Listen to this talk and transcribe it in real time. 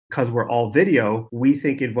because we're all video, we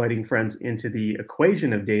think inviting friends into the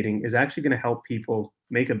equation of dating is actually going to help people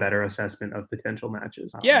make a better assessment of potential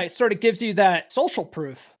matches. Yeah, it sort of gives you that social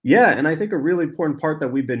proof. Yeah, and I think a really important part that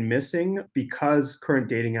we've been missing, because current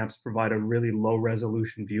dating apps provide a really low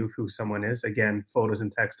resolution view of who someone is. Again, photos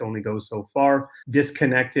and text only goes so far.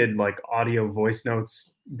 Disconnected, like audio voice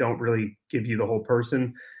notes, don't really give you the whole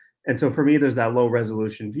person. And so for me, there's that low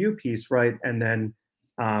resolution view piece, right? And then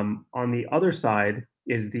on the other side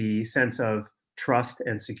is the sense of trust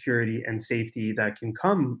and security and safety that can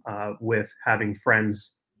come with having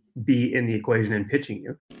friends be in the equation and pitching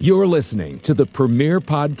you. You're listening to the premier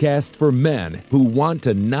podcast for men who want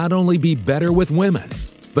to not only be better with women,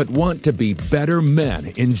 but want to be better men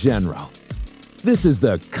in general. This is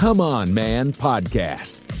the Come On Man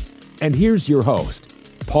podcast. And here's your host,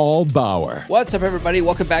 Paul Bauer. What's up, everybody?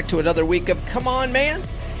 Welcome back to another week of Come On Man.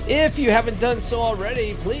 If you haven't done so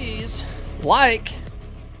already, please like,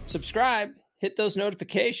 subscribe, hit those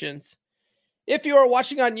notifications. If you are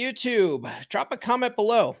watching on YouTube, drop a comment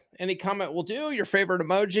below. Any comment will do. Your favorite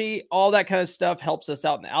emoji, all that kind of stuff helps us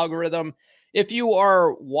out in the algorithm. If you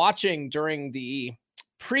are watching during the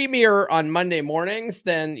premiere on Monday mornings,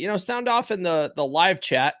 then, sound off in the live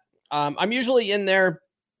chat. I'm usually in there,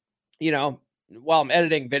 while I'm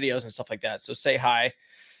editing videos and stuff like that. So say hi.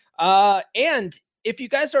 And if you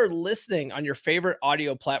guys are listening on your favorite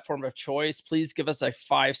audio platform of choice, please give us a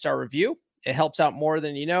 5-star review. It helps out more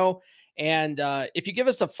than you know. And if you give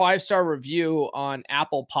us a 5-star review on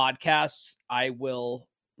Apple Podcasts, I will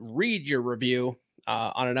read your review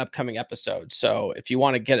on an upcoming episode. So if you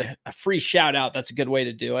want to get a free shout out, that's a good way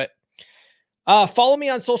to do it. Follow me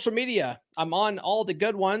on social media. I'm on all the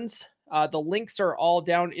good ones. The links are all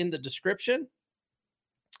down in the description.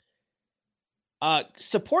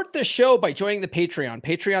 Support the show by joining the Patreon,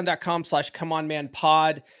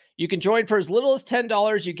 patreon.com/comeonmanpod. You can join for as little as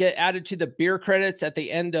 $10. You get added to the beer credits at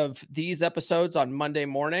the end of these episodes on Monday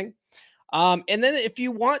morning. And then if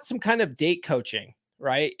you want some kind of date coaching,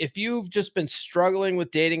 right? If you've just been struggling with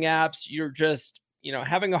dating apps, you're just,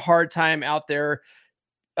 having a hard time out there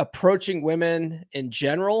approaching women in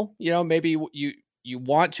general, maybe you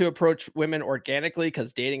want to approach women organically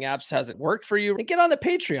because dating apps hasn't worked for you, and get on the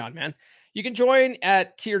Patreon, man. You can join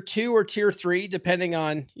at tier 2 or tier 3, depending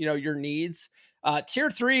on, your needs. Tier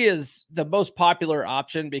 3 is the most popular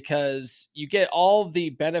option because you get all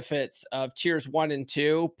the benefits of tiers 1 and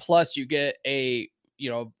 2, plus you get a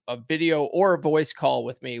video or a voice call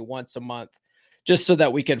with me once a month, just so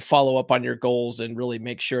that we can follow up on your goals and really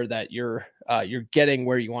make sure that you're getting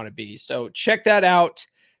where you want to be. So check that out.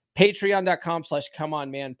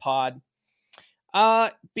 Patreon.com/comeonmanpod.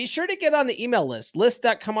 Be sure to get on the email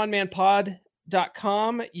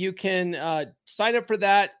list.comeonmanpod.com. You can sign up for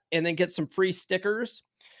that and then get some free stickers.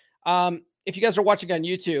 If you guys are watching on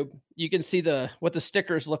YouTube, you can see what the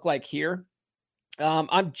stickers look like here.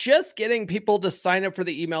 I'm just getting people to sign up for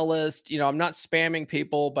the email list. I'm not spamming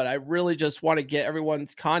people, but I really just want to get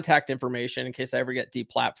everyone's contact information in case I ever get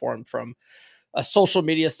deplatformed from a social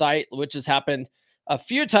media site, which has happened a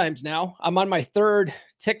few times now. I'm on my 3rd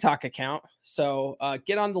TikTok account. So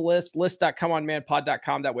get on the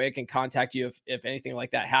list.comeonmanpod.com. That way I can contact you if anything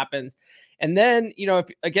like that happens. And then,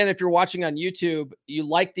 if you're watching on YouTube, you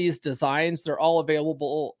like these designs, they're all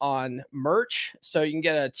available on merch. So you can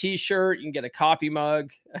get a t-shirt, you can get a coffee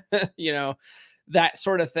mug, that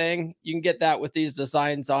sort of thing. You can get that with these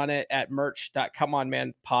designs on it at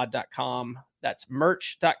merch.comeonmanpod.com. That's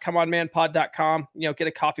merch.comeonmanpod.com. Get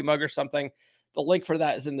a coffee mug or something. The link for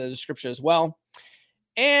that is in the description as well.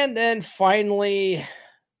 And then finally,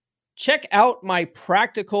 check out my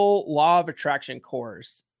practical law of attraction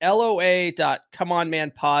course,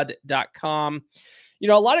 loa.comeonmanpod.com. A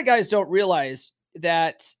lot of guys don't realize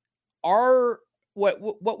that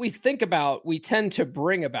what we think about, we tend to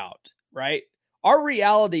bring about, right? Our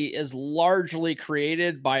reality is largely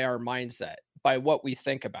created by our mindset, by what we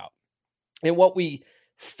think about. And what we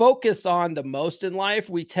focus on the most in life,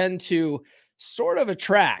 we tend to sort of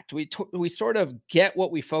attract. We sort of get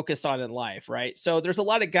what we focus on in life, right? So there's a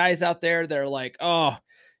lot of guys out there that are like, oh,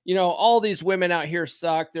 all these women out here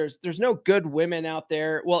suck. There's no good women out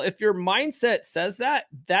there. Well, if your mindset says that,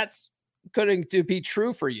 that's going to be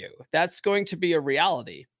true for you. That's going to be a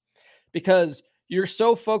reality because you're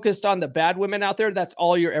so focused on the bad women out there. That's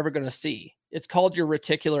all you're ever going to see. It's called your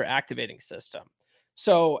reticular activating system.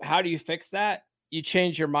 So how do you fix that? You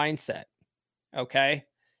change your mindset. Okay.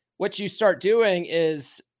 What you start doing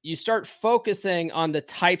is you start focusing on the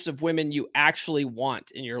types of women you actually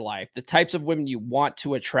want in your life, the types of women you want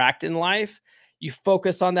to attract in life. You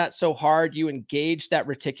focus on that so hard, you engage that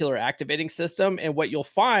reticular activating system. And what you'll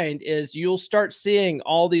find is you'll start seeing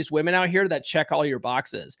all these women out here that check all your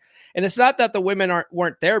boxes. And it's not that the women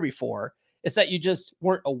weren't there before. It's that you just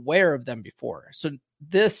weren't aware of them before. So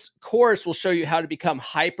this course will show you how to become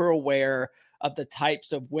hyper aware of the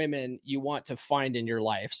types of women you want to find in your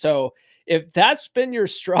life. So if that's been your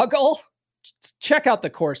struggle, check out the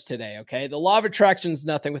course today. Okay. The Law of Attraction is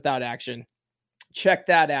nothing without action. Check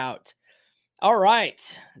that out. All right.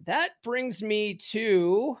 That brings me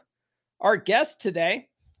to our guest today,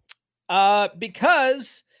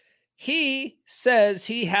 because he says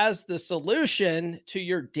he has the solution to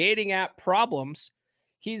your dating app problems.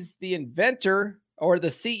 He's the inventor, or the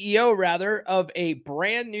CEO rather, of a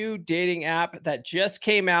brand new dating app that just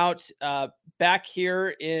came out back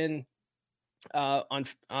here in on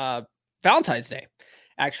Valentine's Day,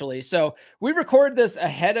 actually. So we recorded this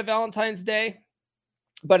ahead of Valentine's Day,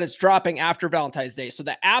 but it's dropping after Valentine's Day. So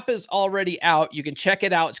the app is already out. You can check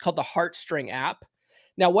it out. It's called the Heartstring app.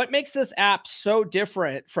 Now, what makes this app so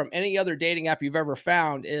different from any other dating app you've ever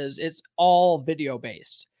found is it's all video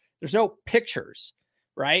based. There's no pictures,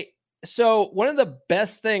 right? So one of the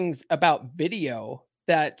best things about video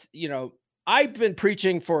that, I've been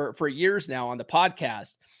preaching for years now on the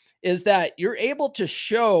podcast is that you're able to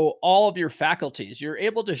show all of your faculties. You're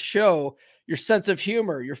able to show your sense of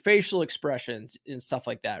humor, your facial expressions and stuff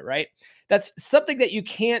like that, right? That's something that you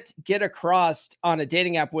can't get across on a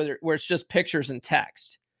dating app where it's just pictures and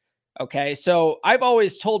text. Okay. So I've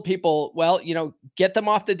always told people, well, get them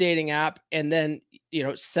off the dating app and then,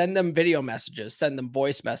 send them video messages, send them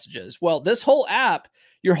voice messages. Well, this whole app,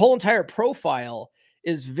 your whole entire profile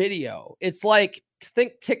is video. It's like,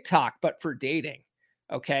 think TikTok, but for dating.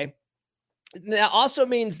 Okay. That also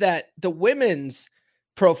means that the women's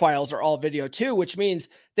profiles are all video too, which means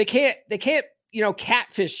they can't,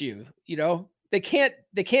 catfish you, they can't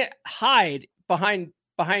hide behind,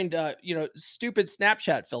 stupid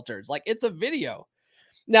Snapchat filters. Like, it's a video.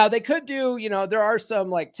 Now they could do, there are some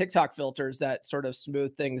like TikTok filters that sort of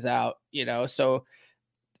smooth things out, so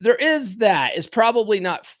there is that. It's probably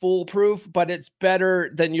not foolproof, but it's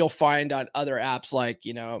better than you'll find on other apps like,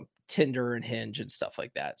 Tinder and Hinge and stuff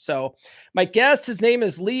like that. So my guest, his name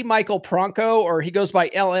is Lee Michael Pronko, or he goes by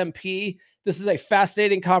LMP. This is a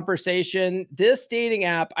fascinating conversation. This dating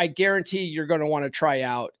app, I guarantee you're going to want to try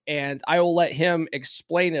out, and I will let him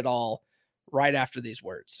explain it all right after these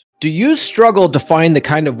words. Do you struggle to find the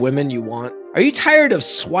kind of women you want? Are you tired of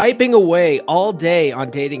swiping away all day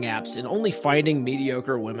on dating apps and only finding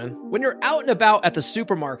mediocre women? When you're out and about at the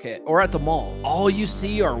supermarket or at the mall, all you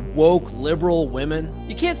see are woke liberal women.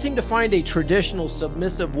 You can't seem to find a traditional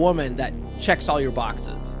submissive woman that checks all your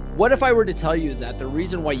boxes. What if I were to tell you that the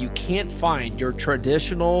reason why you can't find your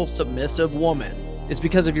traditional submissive woman is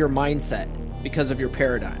because of your mindset, because of your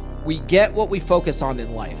paradigm? We get what we focus on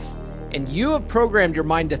in life. And you have programmed your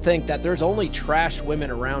mind to think that there's only trash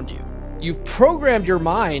women around you. You've programmed your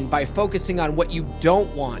mind by focusing on what you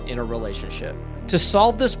don't want in a relationship. To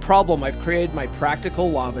solve this problem, I've created my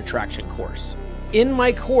Practical Law of Attraction course. In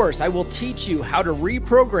my course, I will teach you how to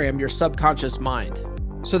reprogram your subconscious mind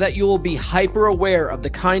so that you will be hyper aware of the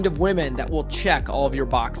kind of women that will check all of your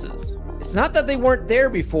boxes. It's not that they weren't there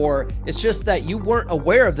before, it's just that you weren't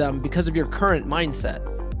aware of them because of your current mindset.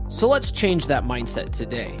 So let's change that mindset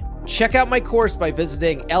today. Check out my course by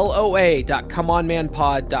visiting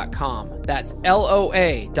loa.comeonmanpod.com. That's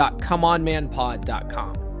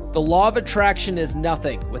loa.comeonmanpod.com. The law of attraction is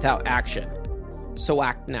nothing without action. So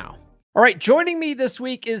act now. All right, joining me this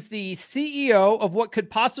week is the CEO of what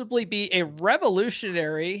could possibly be a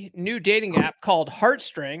revolutionary new dating app called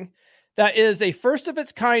Heartstring. That is a first of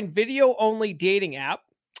its kind video only dating app.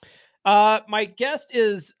 My guest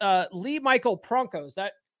is Lee Michael Pronko.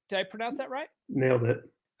 Did I pronounce that right? Nailed it.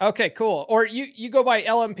 Okay, cool. Or you go by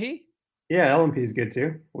LMP? Yeah, LMP is good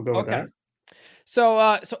too. We'll go with that. So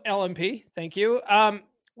LMP, thank you.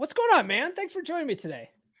 What's going on, man? Thanks for joining me today.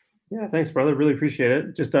 Yeah, thanks, brother. Really appreciate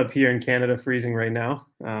it. Just up here in Canada, freezing right now.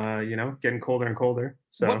 Getting colder and colder.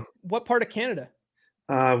 So what part of Canada?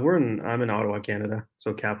 I'm in Ottawa, Canada,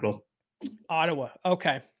 so capital. Ottawa.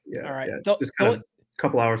 Okay. Yeah. All right. Yeah. Just kind of a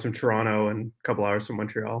couple hours from Toronto and a couple hours from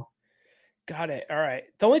Montreal. Got it. All right.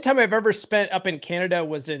 The only time I've ever spent up in Canada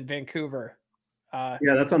was in Vancouver.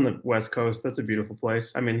 Yeah, that's on the West Coast. That's a beautiful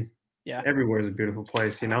place. I mean, yeah, everywhere is a beautiful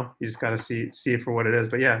place. You just got to see it for what it is.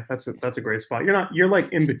 But yeah, that's a great spot. You're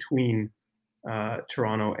like in between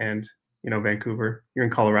Toronto and Vancouver. You're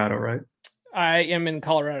in Colorado, right? I am in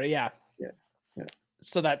Colorado. Yeah. Yeah.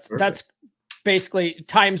 So that's basically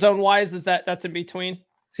time zone wise. That's in between.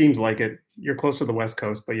 Seems like it. You're close to the West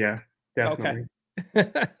Coast, but yeah, definitely.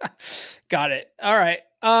 Got it. All right.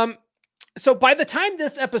 So by the time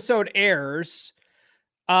this episode airs,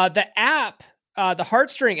 the app, the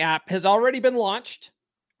Heartstring app has already been launched.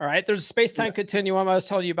 All right. There's a space-time continuum. I was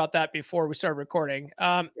telling you about that before we started recording.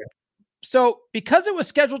 So because it was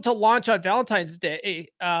scheduled to launch on Valentine's Day,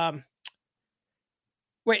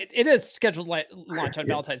 wait, it is scheduled to launch on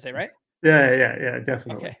Valentine's Day, right? Yeah,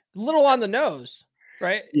 definitely. Okay. A little on the nose,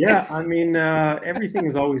 right? Yeah, I mean, everything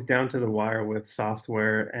is always down to the wire with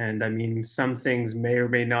software, and I mean, some things may or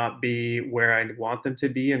may not be where I want them to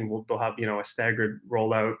be, and they'll have a staggered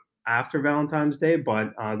rollout after Valentine's Day.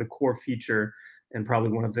 But the core feature, and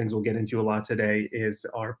probably one of the things we'll get into a lot today, is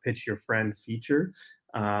our Pitch Your Friend feature,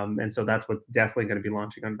 and so that's what's definitely going to be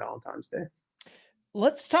launching on Valentine's Day.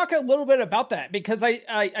 Let's talk a little bit about that, because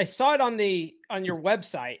I saw it on your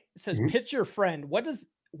website. It says Pitch Your Friend. What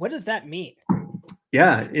does that mean?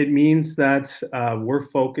 Yeah, it means that we're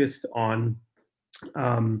focused on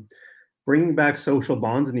bringing back social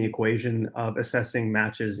bonds in the equation of assessing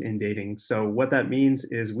matches in dating. So what that means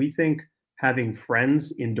is we think having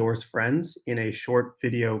friends endorse friends in a short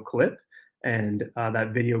video clip, and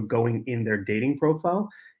that video going in their dating profile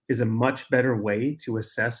is a much better way to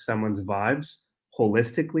assess someone's vibes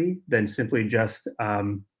holistically than simply just a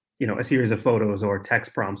series of photos or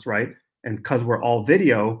text prompts, right? And because we're all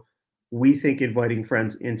video, we think inviting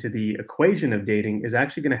friends into the equation of dating is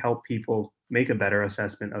actually going to help people make a better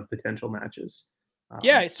assessment of potential matches.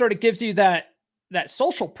 It sort of gives you that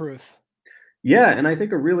social proof. Yeah, and I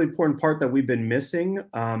think a really important part that we've been missing,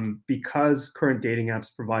 because current dating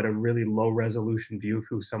apps provide a really low resolution view of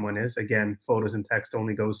who someone is. Again, photos and text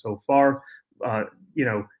only go so far.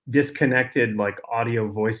 Disconnected like audio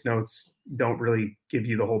voice notes don't really give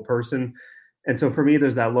you the whole person. And so for me,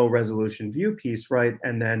 there's that low resolution view piece, right?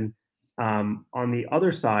 And then on the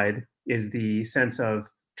other side is the sense of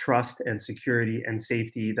trust and security and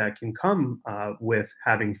safety that can come with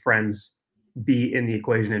having friends be in the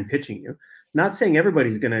equation and pitching you. Not saying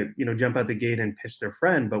everybody's going to, jump out the gate and pitch their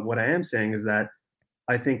friend, but what I am saying is that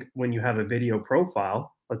I think when you have a video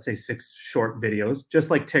profile, let's say 6 short videos, just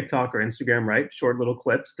like TikTok or Instagram, right? Short little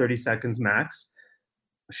clips, 30 seconds max,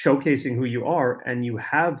 showcasing who you are, and you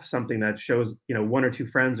have something that shows 1 or 2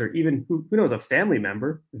 friends, or even who knows, a family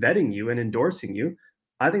member vetting you and endorsing you.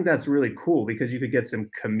 I think that's really cool, because you could get some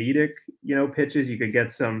comedic pitches, you could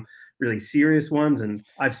get some really serious ones, and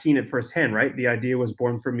I've seen it firsthand, right? The idea was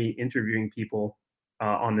born from me interviewing people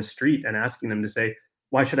on the street and asking them to say,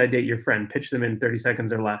 why should I date your friend? Pitch them in 30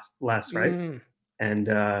 seconds or less, right? And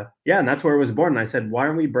and that's where it was born. And I said, why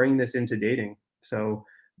aren't we bringing this into dating? So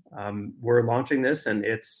we're launching this, and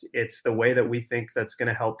it's the way that we think that's going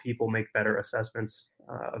to help people make better assessments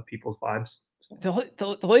of people's vibes. So.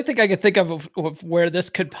 The only thing I could think of where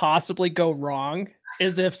this could possibly go wrong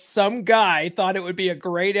is if some guy thought it would be a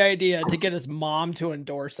great idea to get his mom to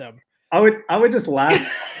endorse him. I would just laugh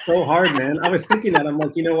so hard, man. I was thinking that, I'm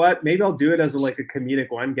like, you know what? Maybe I'll do it as a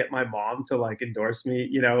comedic one, get my mom to endorse me,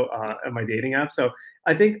 on my dating app. So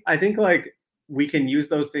I think like we can use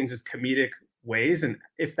those things as comedic ways. And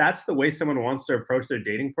if that's the way someone wants to approach their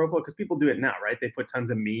dating profile, because people do it now, right? They put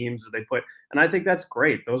tons of memes, or and I think that's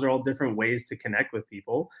great. Those are all different ways to connect with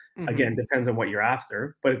people. Again, depends on what you're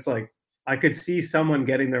after, but it's like, I could see someone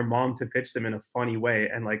getting their mom to pitch them in a funny way,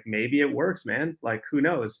 and maybe it works, man. Who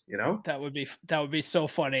knows, That would be so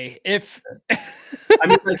funny. If I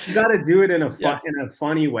mean, you got to do it in a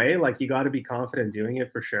funny way. You got to be confident doing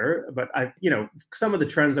it for sure. But some of the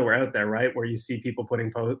trends that were out there, right, where you see people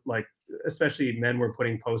putting especially men were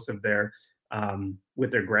putting posts of their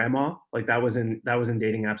with their grandma. That was in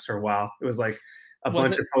dating apps for a while. It was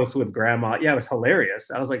bunch of posts with grandma. Yeah, it was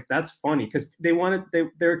hilarious. I was like, that's funny, because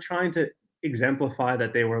they're trying to exemplify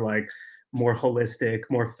that they were more holistic,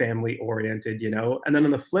 more family oriented, And then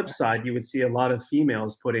on the flip side, you would see a lot of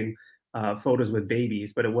females putting photos with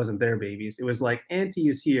babies, but it wasn't their babies. It was auntie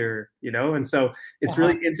is here, And so it's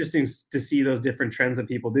really interesting to see those different trends that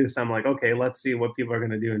people do. So I'm like, okay, let's see what people are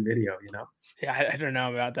going to do in video, Yeah, I don't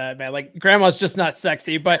know about that, man. Grandma's just not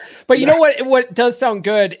sexy, but you know what does sound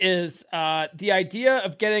good is the idea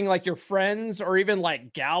of getting your friends or even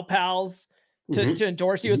gal pals to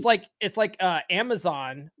endorse you. It's like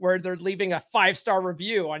Amazon, where they're leaving a 5-star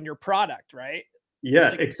review on your product, right?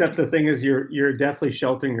 Yeah, except the thing is, you're definitely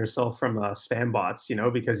sheltering yourself from spam bots,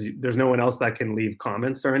 because there's no one else that can leave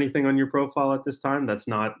comments or anything on your profile at this time. That's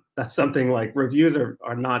something reviews are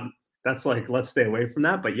not. That's let's stay away from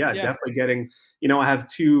that. But yeah, definitely getting. I have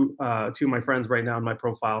two of my friends right now in my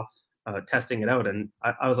profile testing it out, and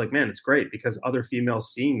I was like, man, it's great, because other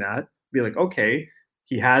females seeing that be like, okay,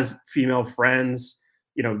 he has female friends.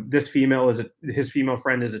 you know, this female his female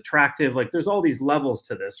friend is attractive. Like there's all these levels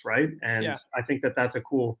to this, right? And I think that that's a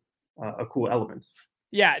cool element.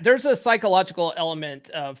 Yeah, there's a psychological element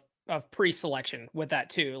of pre-selection with that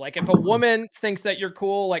too. Like if a woman thinks that you're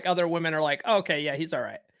cool, like other women are like, oh, okay, yeah, he's all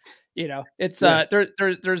right. You know, it's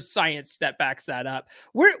there's science that backs that up.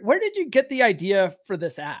 Where did you get the idea for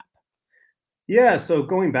this app? Yeah, so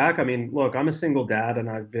going back, I mean, look, I'm a single dad and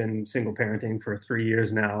I've been single parenting for 3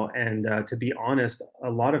 years now. And to be honest, a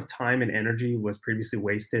lot of time and energy was previously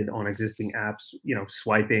wasted on existing apps, you know,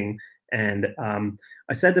 swiping. And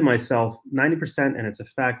I said to myself, 90%, and it's a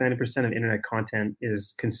fact, 90% of internet content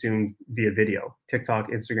is consumed via video, TikTok,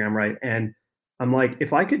 Instagram, right? And I'm like,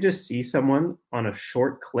 if I could just see someone on a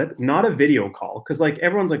short clip, not a video call, because like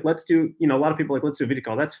everyone's like, let's do, you know, a lot of people are like, let's do a video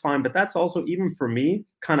call. That's fine, but that's also even for me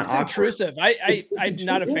kind of intrusive. I'm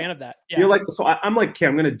not a fan of that. Yeah. You're like, so I'm like, okay,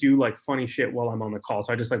 I'm gonna do like funny shit while I'm on the call.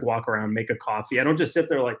 So I just like walk around, make a coffee. I don't just sit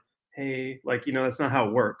there like, hey, like, you know, that's not how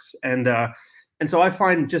it works. And so I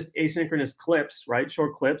find just asynchronous clips, right?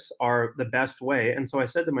 Short clips are the best way. And so I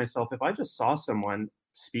said to myself, if I just saw someone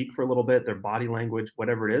speak for a little bit, their body language,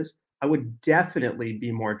 whatever it is, I would definitely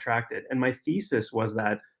be more attracted. And my thesis was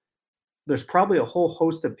that there's probably a whole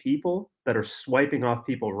host of people that are swiping off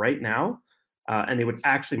people right now, and they would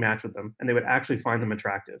actually match with them and they would actually find them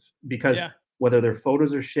attractive because whether their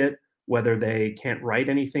photos are shit, whether they can't write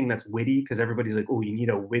anything that's witty, because everybody's like, oh, you need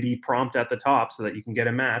a witty prompt at the top so that you can get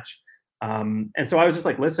a match. And so I was just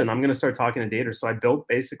like, listen, I'm going to start talking to daters. So I built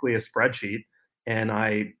basically a spreadsheet and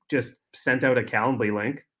I just sent out a Calendly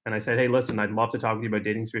link. And I said, hey, listen, I'd love to talk to you about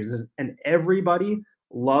dating experiences. And everybody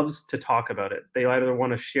loves to talk about it. They either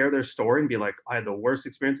want to share their story and be like, I had the worst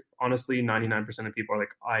experience. Honestly, 99% of people are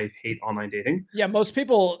like, I hate online dating. Yeah, most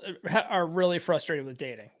people are really frustrated with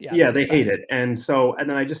dating. Yeah, they hate it. And then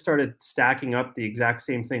I just started stacking up the exact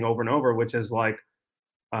same thing over and over, which is like,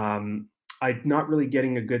 I'm not really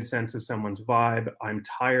getting a good sense of someone's vibe. I'm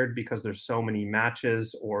tired because there's so many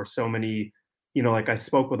matches or so many, you know, like I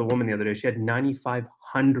spoke with a woman the other day. She had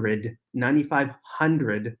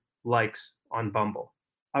 9,500 likes on Bumble.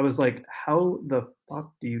 I was like, how the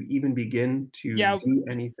fuck do you even begin to do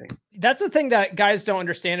anything? That's the thing that guys don't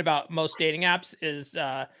understand about most dating apps is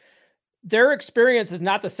their experience is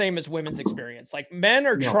not the same as women's experience. Like men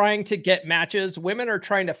are trying to get matches. Women are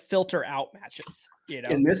trying to filter out matches. You know,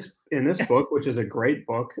 in this book, which is a great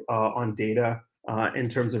book on data in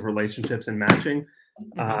terms of relationships and matching,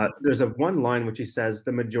 there's a one line which he says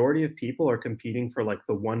the majority of people are competing for like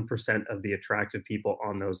the 1% of the attractive people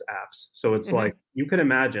on those apps. So it's like you can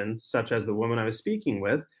imagine, such as the woman I was speaking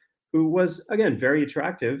with, who was again very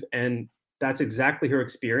attractive, and that's exactly her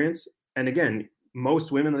experience. And again,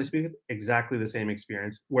 most women that I speak with, exactly the same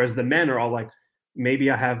experience. Whereas the men are all like, maybe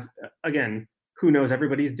I have, again, who knows?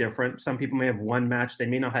 Everybody's different. Some people may have one match. They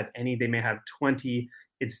may not have any. They may have 20.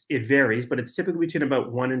 It varies, but it's typically between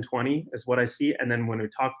about 1 and 20 is what I see. And then when we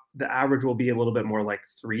talk, the average will be a little bit more like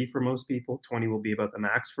 3 for most people. 20 will be about the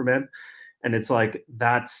max for men. And it's like,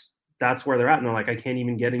 that's where they're at. And they're like, I can't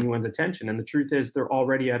even get anyone's attention. And the truth is they're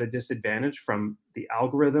already at a disadvantage from the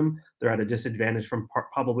algorithm. They're at a disadvantage from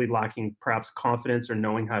probably lacking perhaps confidence or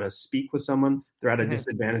knowing how to speak with someone. They're at a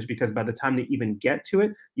disadvantage because by the time they even get to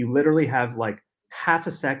it, you literally have like half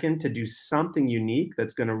a second to do something unique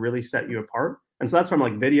that's going to really set you apart. And so that's why I'm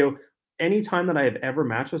like, video, anytime that I have ever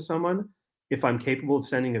matched with someone, if I'm capable of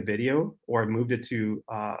sending a video or I've moved it to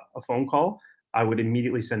a phone call, I would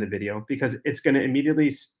immediately send a video because it's going to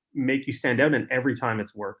immediately make you stand out. And every time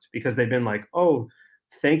it's worked because they've been like, oh,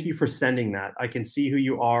 thank you for sending that. I can see who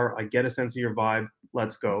you are. I get a sense of your vibe.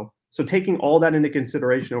 Let's go. So taking all that into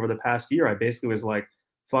consideration over the past year, I basically was like,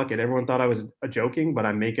 fuck it. Everyone thought I was joking, but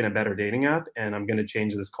I'm making a better dating app and I'm going to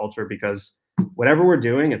change this culture because whatever we're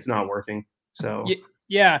doing, it's not working. So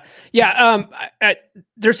yeah.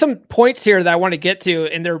 There's some points here that I want to get to,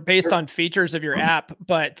 and they're based on features of your app.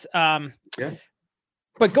 But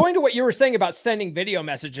but going to what you were saying about sending video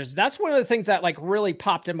messages, that's one of the things that like really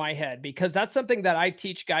popped in my head because that's something that I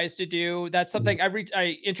teach guys to do. That's something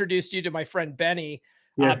I introduced you to my friend Benny.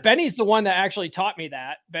 Yeah. Benny's the one that actually taught me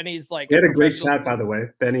that. Benny's like, we had a great chat, by the way.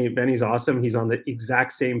 Benny's awesome. He's on the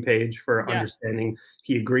exact same page for understanding.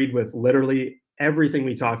 He agreed with literally everything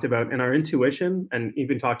we talked about, and our intuition, and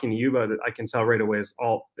even talking to you about it, I can tell right away is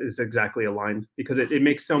exactly aligned because it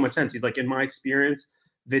makes so much sense. He's like, in my experience,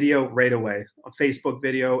 video right away, a Facebook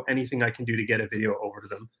video, anything I can do to get a video over to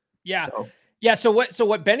them. Yeah. So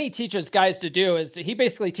what Benny teaches guys to do is he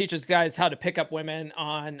basically teaches guys how to pick up women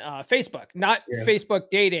on Facebook, not Facebook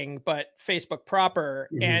dating, but Facebook proper.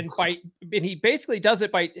 And he basically does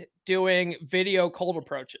it by doing video cold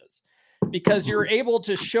approaches. because you're able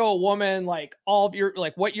to show a woman like all of your,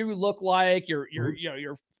 like what you look like, your, you know,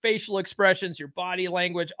 your facial expressions, your body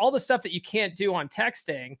language, all the stuff that you can't do on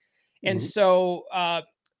texting. And so,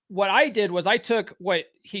 what I did was I took what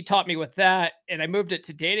he taught me with that and I moved it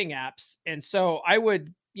to dating apps. And so I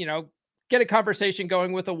would, you know, get a conversation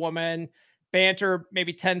going with a woman, banter,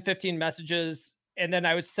 maybe 10, 15 messages. And then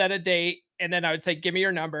I would set a date and then I would say, give me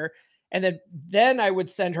your number. And then I would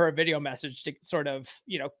send her a video message to sort of,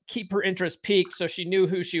 you know, keep her interest peaked. So she knew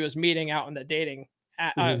who she was meeting out in the dating,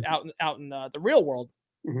 out in the real world.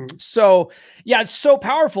 So yeah, it's so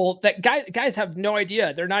powerful that guys have no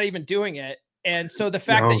idea. They're not even doing it. And so the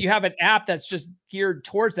fact that you have an app that's just geared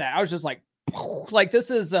towards that, I was just like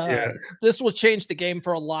this is this will change the game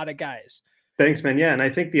for a lot of guys. Thanks, man. Yeah. And I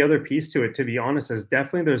think the other piece to it, to be honest, is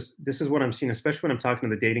definitely this is what I'm seeing, especially when I'm talking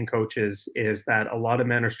to the dating coaches, is that a lot of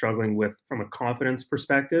men are struggling with, from a confidence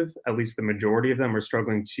perspective, at least the majority of them are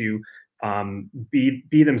struggling to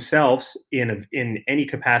be themselves in any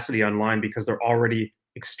capacity online because they're already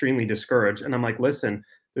extremely discouraged. And I'm like, listen,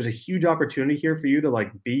 there's a huge opportunity here for you to like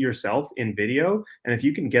be yourself in video. And if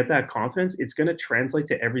you can get that confidence, it's going to translate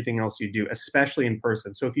to everything else you do, especially in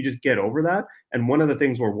person. So if you just get over that, and one of the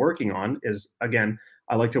things we're working on is, again,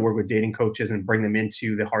 I like to work with dating coaches and bring them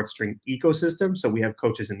into the Heartstring ecosystem. So we have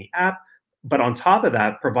coaches in the app, but on top of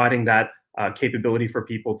that, providing that capability for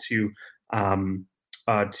people to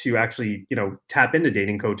actually, you know, tap into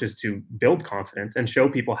dating coaches to build confidence and show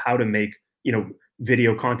people how to make, you know,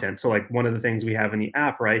 video content. So like one of the things we have in the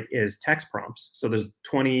app, right, is text prompts. So there's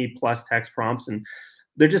 20 plus text prompts and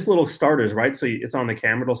they're just little starters, right? So it's on the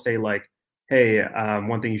camera. It'll say like, hey,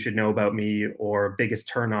 one thing you should know about me, or biggest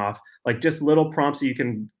turnoff, like just little prompts that you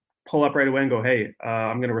can pull up right away and go, hey,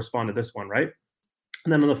 I'm going to respond to this one, right?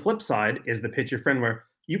 And then on the flip side is the pitch your friend, where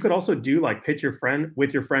you could also do like pitch your friend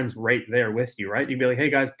with your friends right there with you, right? You'd be like,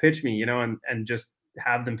 hey guys, pitch me, you know, and just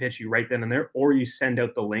have them pitch you right then and there, or you send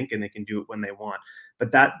out the link and they can do it when they want. But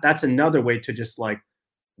that's another way to just like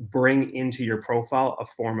bring into your profile a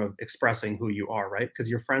form of expressing who you are, right? Because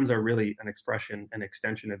your friends are really an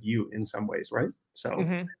extension of you in some ways, right? So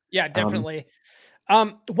yeah, definitely.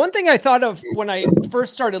 One thing I thought of when I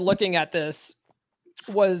first started looking at this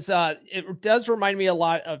was it does remind me a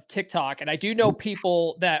lot of TikTok. And I do know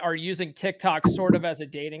people that are using TikTok sort of as a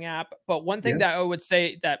dating app. But one thing that I would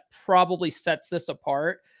say that probably sets this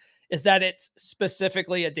apart is that it's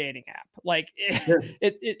specifically a dating app. Like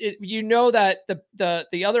you know that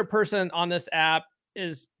the other person on this app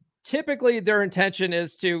is typically their intention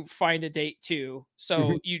is to find a date too.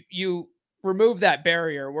 So you remove that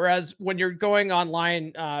barrier. Whereas when you're going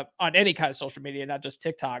online on any kind of social media, not just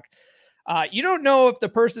TikTok, you don't know if the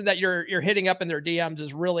person that you're hitting up in their DMs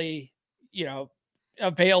is really, you know,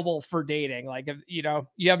 available for dating. Like, if, you know,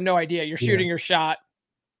 you have no idea. You're shooting your shot.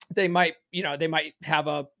 They might have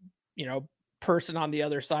a, you know, person on the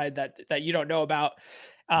other side that you don't know about.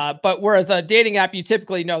 But whereas a dating app, you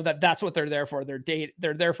typically know that that's what they're there for.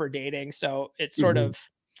 They're there for dating. So it sort of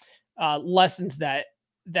lessens that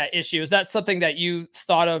issue. Is that something that you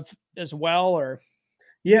thought of as well, or?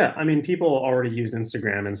 Yeah, I mean, people already use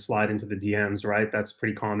Instagram and slide into the DMs, right? That's a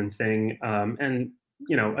pretty common thing. And,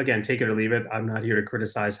 you know, again, take it or leave it. I'm not here to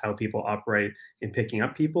criticize how people operate in picking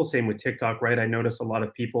up people. Same with TikTok, right? I notice a lot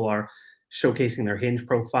of people are showcasing their Hinge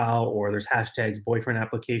profile, or there's hashtags boyfriend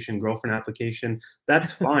application, girlfriend application.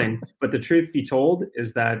 That's fine. But the truth be told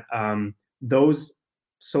is that those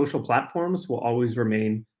social platforms will always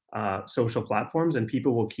remain social platforms, and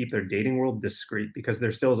people will keep their dating world discreet, because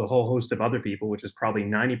there still is a whole host of other people, which is probably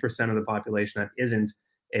 90% of the population, that isn't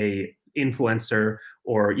a influencer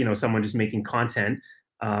or, you know, someone just making content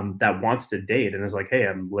that wants to date and is like, hey,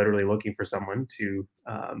 I'm literally looking for someone to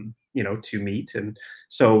you know, to meet. And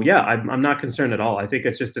so yeah, I'm not concerned at all. I think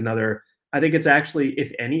it's just I think it's actually,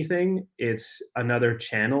 if anything, it's another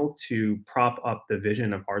channel to prop up the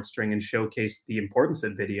vision of Heartstring and showcase the importance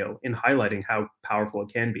of video in highlighting how powerful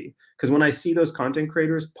it can be. Because when I see those content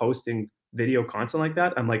creators posting video content like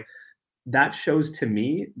that, I'm like, that shows to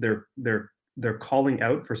me they're calling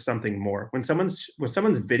out for something more. When someone's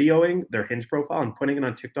videoing their Hinge profile and putting it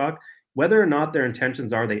on TikTok, whether or not their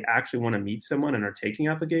intentions are they actually want to meet someone and are taking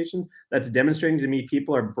applications, that's demonstrating to me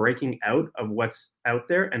people are breaking out of what's out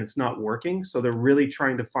there and it's not working. So they're really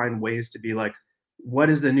trying to find ways to be like, what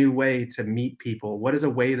is the new way to meet people? What is a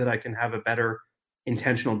way that I can have a better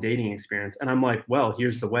intentional dating experience? And I'm like, well,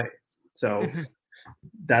 here's the way. So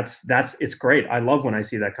that's it's great. I love when I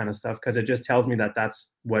see that kind of stuff, because it just tells me that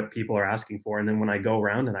that's what people are asking for. And then when I go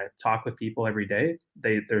around and I talk with people every day,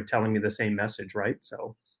 they're telling me the same message, right?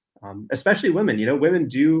 So especially women, you know, women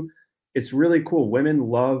do it's really cool. Women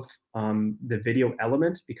love the video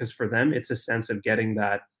element because for them, it's a sense of getting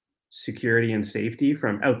that security and safety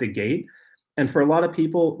from out the gate. And for a lot of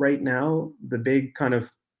people right now, the big kind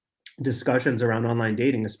of discussions around online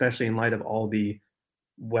dating, especially in light of all the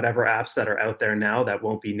whatever apps that are out there now that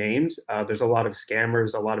won't be named, there's a lot of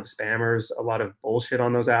scammers, a lot of spammers, a lot of bullshit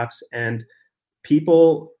on those apps. And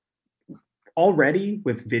people already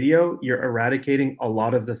with video, you're eradicating a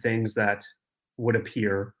lot of the things that would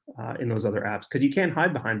appear in those other apps because you can't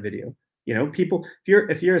hide behind video. You know, people,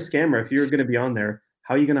 if you're a scammer, if you're going to be on there,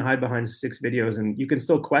 how are you going to hide behind 6 videos? And you can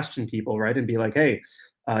still question people, right? And be like, hey,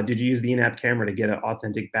 did you use the in-app camera to get an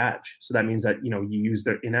authentic badge? So that means that, you know, you used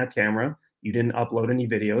the in-app camera, you didn't upload any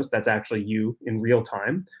videos. That's actually you in real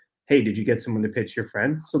time. Hey, did you get someone to pitch your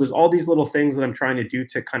friend? So there's all these little things that I'm trying to do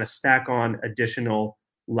to kind of stack on additional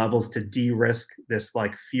levels to de-risk this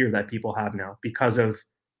like fear that people have now because of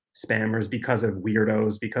spammers, because of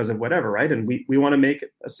weirdos, because of whatever, right? And we want to make it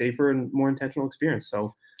a safer and more intentional experience.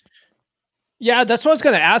 So yeah, that's what I was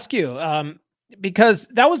going to ask you. Because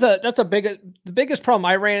the biggest problem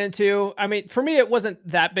I ran into. I mean, for me, it wasn't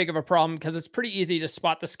that big of a problem because it's pretty easy to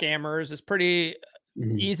spot the scammers. It's pretty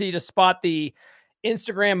easy to spot the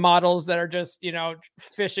Instagram models that are just, you know,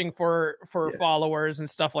 fishing for followers and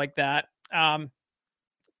stuff like that.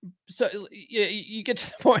 So you get to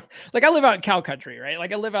the point, like I live out in cow country, right?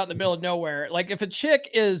 Like I live out in the middle of nowhere. Like if a chick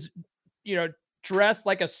is, you know, dressed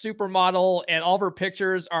like a supermodel and all of her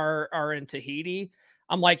pictures are in Tahiti,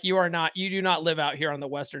 I'm like, you do not live out here on the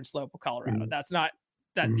western slope of Colorado. That's not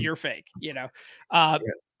you're fake, you know?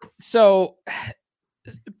 So,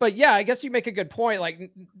 but yeah, I guess you make a good point.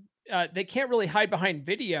 Like they can't really hide behind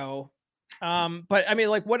video. But I mean,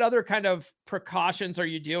 like what other kind of precautions are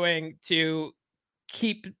you doing to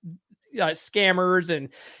keep scammers and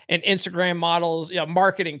Instagram models, you know,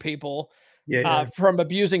 marketing people from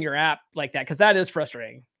abusing your app like that? Cause that is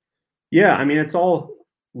frustrating. Yeah. I mean, it's all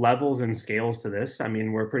levels and scales to this. I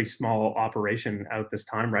mean, we're a pretty small operation out this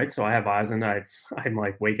time, right? So I have eyes and I'm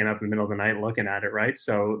like waking up in the middle of the night looking at it, right?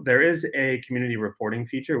 So there is a community reporting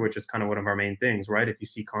feature, which is kind of one of our main things, right? If you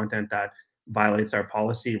see content that violates our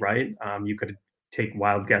policy, right? You could take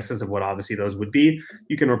wild guesses of what obviously those would be.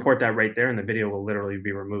 You can report that right there and the video will literally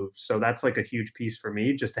be removed. So that's like a huge piece for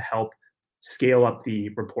me just to help scale up the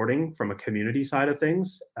reporting from a community side of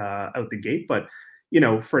things out the gate. But you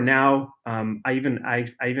know, for now, I even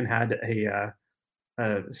had a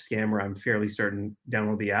scammer, I'm fairly certain,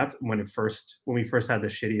 download the app when we first had the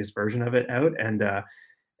shittiest version of it out,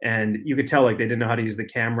 and you could tell like they didn't know how to use the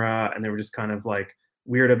camera and they were just kind of like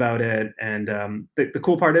weird about it. And the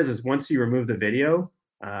cool part is once you remove the video,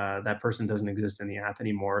 that person doesn't exist in the app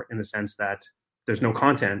anymore in the sense that there's no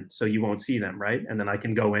content, so you won't see them, right? And then I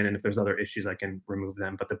can go in and if there's other issues, I can remove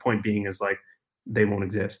them. But the point being is like, they won't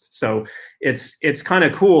exist. So it's kind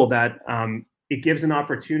of cool that it gives an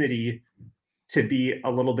opportunity to be a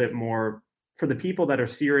little bit more for the people that are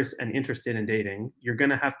serious and interested in dating. You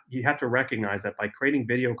have to recognize that by creating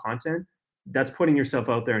video content, that's putting yourself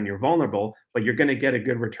out there and you're vulnerable, but you're going to get a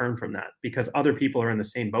good return from that because other people are in the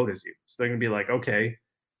same boat as you. So they're going to be like, okay,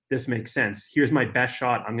 this makes sense. Here's my best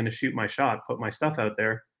shot. I'm going to shoot my shot, put my stuff out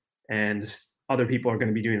there, and other people are going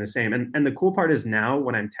to be doing the same. And the cool part is now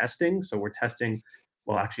when I'm testing, so we're testing,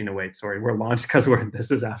 well, actually, no, wait, sorry, we're launched because this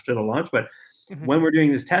is after the launch. But when we're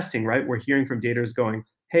doing this testing, right, we're hearing from daters going,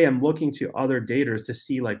 hey, I'm looking to other daters to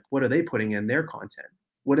see like, what are they putting in their content?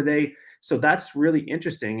 So that's really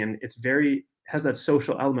interesting. And has that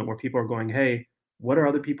social element where people are going, hey, what are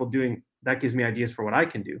other people doing? That gives me ideas for what I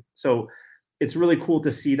can do. So it's really cool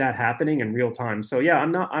to see that happening in real time. So yeah,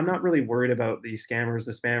 I'm not really worried about the scammers,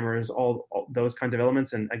 the spammers, all those kinds of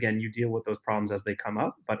elements. And again, you deal with those problems as they come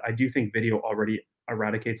up. But I do think video already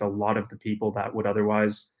eradicates a lot of the people that would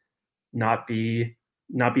otherwise not be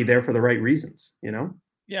there for the right reasons, you know?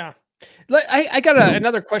 Yeah. I got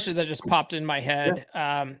another question that just popped in my head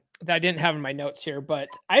that I didn't have in my notes here, but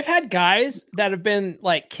I've had guys that have been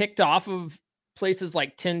like kicked off of places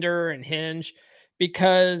like Tinder and Hinge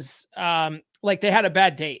because like they had a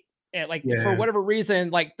bad date and like for whatever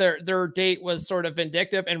reason, like their date was sort of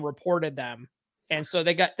vindictive and reported them. And so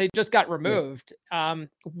they just got removed.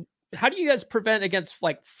 How do you guys prevent against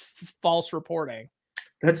like false reporting?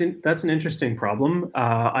 That's an interesting problem.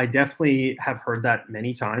 I definitely have heard that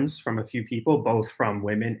many times from a few people, both from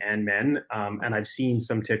women and men. And I've seen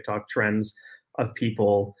some TikTok trends of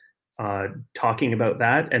people talking about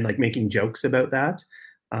that and like making jokes about that.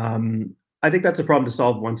 I think that's a problem to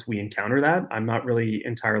solve once we encounter that. I'm not really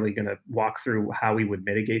entirely going to walk through how we would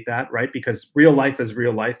mitigate that, right? Because real life is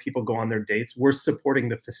real life. People go on their dates. We're supporting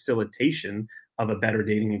the facilitation of a better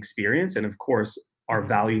dating experience. And of course, our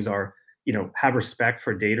values are have respect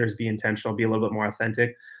for daters, be intentional, be a little bit more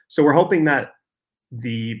authentic. So we're hoping that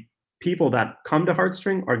the people that come to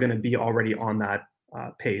Heartstring are going to be already on that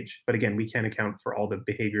page. But again, we can't account for all the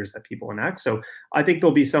behaviors that people enact. So I think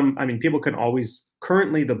there'll be people can always,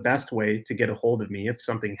 currently the best way to get a hold of me if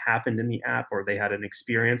something happened in the app or they had an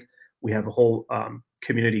experience, we have a whole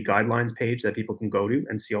community guidelines page that people can go to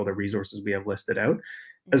and see all the resources we have listed out,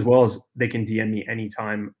 as well as they can DM me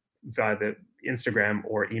anytime via the Instagram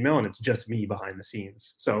or email, and it's just me behind the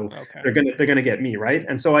scenes. So they're gonna get me, right?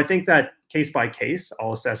 And so I think that case by case,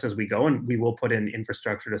 I'll assess as we go, and we will put in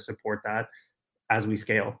infrastructure to support that as we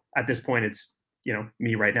scale. At this point, it's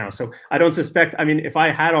me right now. So I don't suspect. I mean, if I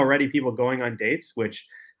had already people going on dates, which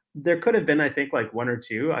there could have been, I think, like one or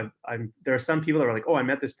two. There are some people that were like, "Oh, I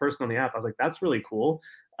met this person on the app." I was like, "That's really cool."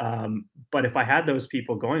 But if I had those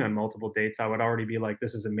people going on multiple dates, I would already be like,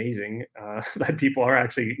 "This is amazing that people are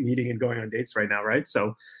actually meeting and going on dates right now," right?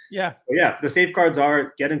 So, yeah, the safeguards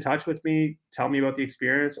are: get in touch with me, tell me about the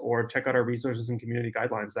experience, or check out our resources and community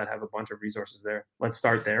guidelines that have a bunch of resources there. Let's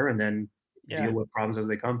start there and then deal with problems as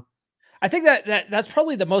they come. I think that's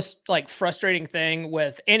probably the most like frustrating thing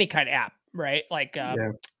with any kind of app, right? Like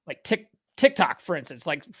TikTok, for instance,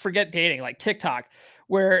 like forget dating, like TikTok,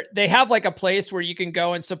 where they have like a place where you can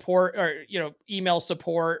go and support or, email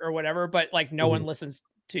support or whatever, but like no one listens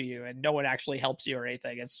to you and no one actually helps you or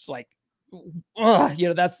anything. It's like,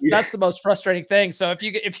 that's the most frustrating thing. So if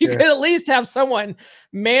you could at least have someone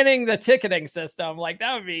manning the ticketing system, like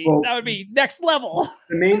that would be next level.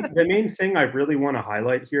 The main thing I really want to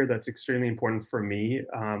highlight here that's extremely important for me,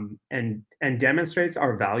 and demonstrates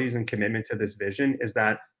our values and commitment to this vision is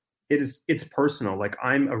that it's personal. Like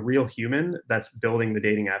I'm a real human that's building the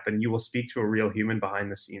dating app, and you will speak to a real human behind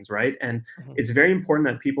the scenes, right? And it's very important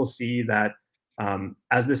that people see that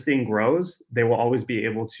as this thing grows, they will always be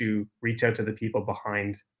able to reach out to the people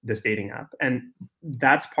behind this dating app. And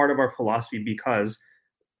that's part of our philosophy because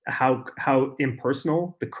how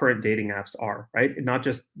impersonal the current dating apps are, right? And not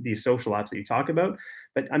just these social apps that you talk about,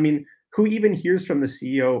 but I mean, who even hears from the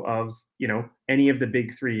CEO of, any of the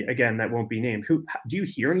big three, again, that won't be named? Do you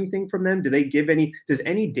hear anything from them? Does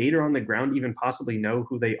any data on the ground even possibly know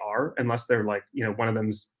who they are, unless they're like, one of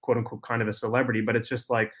them's quote unquote kind of a celebrity? But it's just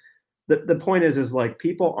like, the point is like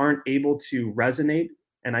people aren't able to resonate.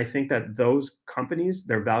 And I think that those companies,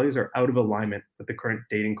 their values are out of alignment with the current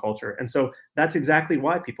dating culture. And so that's exactly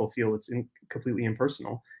why people feel it's completely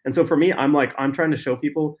impersonal. And so for me, I'm trying to show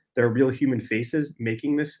people there are real human faces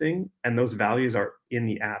making this thing, and those values are in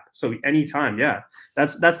the app. So anytime,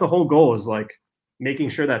 that's the whole goal, is like making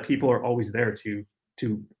sure that people are always there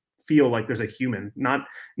to feel like there's a human, not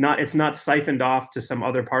it's not siphoned off to some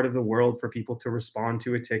other part of the world for people to respond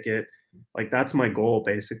to a ticket. Like that's my goal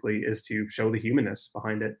basically, is to show the humanness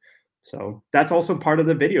behind it. So that's also part of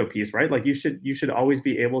the video piece, right? Like you should always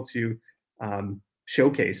be able to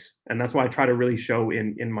showcase. And that's why I try to really show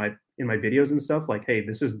in my videos and stuff, like, hey,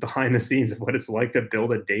 this is behind the scenes of what it's like to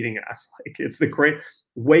build a dating app. Like it's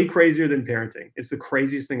way crazier than parenting. It's the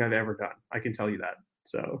craziest thing I've ever done. I can tell you that.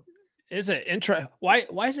 So is it why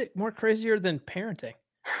is it more crazier than parenting?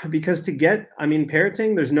 Because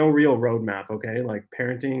parenting, there's no real roadmap. Okay. Like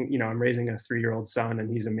parenting, I'm raising a 3-year-old son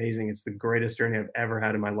and he's amazing. It's the greatest journey I've ever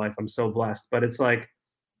had in my life. I'm so blessed. But it's like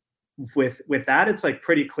with that, it's like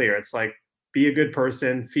pretty clear. It's like, be a good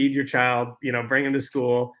person, feed your child, bring him to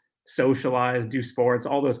school, socialize, do sports,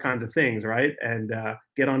 all those kinds of things. Right. And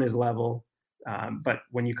get on his level. But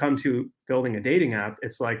when you come to building a dating app,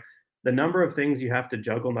 it's like the number of things you have to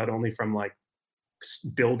juggle, not only from like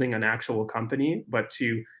building an actual company, but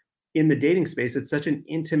in the dating space, it's such an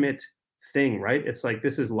intimate thing, right? It's like,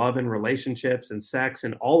 this is love and relationships and sex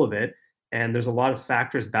and all of it. And there's a lot of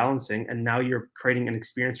factors balancing. And now you're creating an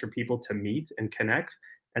experience for people to meet and connect.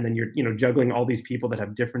 And then you're, juggling all these people that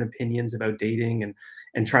have different opinions about dating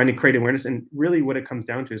and trying to create awareness. And really what it comes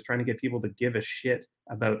down to is trying to get people to give a shit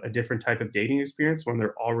about a different type of dating experience when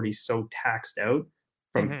they're already so taxed out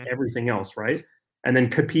from everything else, right? And then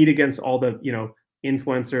compete against all the,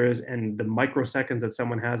 influencers and the microseconds that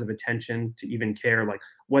someone has of attention to even care, like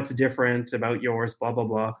what's different about yours, blah, blah,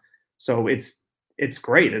 blah. So it's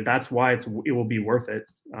great. And that's why it will be worth it.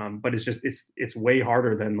 But it's just, it's way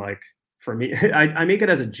harder than like, for me, I make it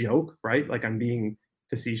as a joke, right? Like I'm being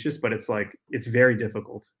facetious, but it's like, it's very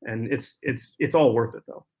difficult, and it's all worth it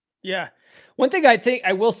though. Yeah. One thing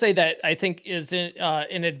I will say that I think is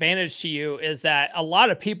an advantage to you is that a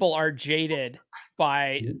lot of people are jaded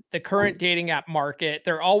by the current dating app market.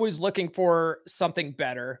 They're always looking for something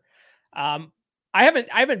better. I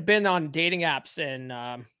haven't been on dating apps in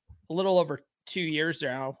a little over 2 years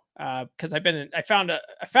now. Cause I found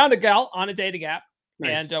a gal on a dating app.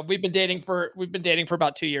 And we've been dating for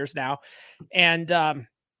about 2 years now. And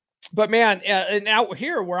but man, and out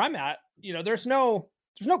here where I'm at, there's no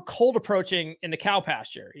cold approaching in the cow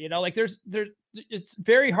pasture. Like it's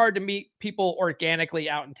very hard to meet people organically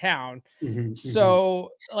out in town.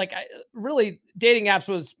 So like really dating apps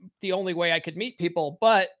was the only way I could meet people.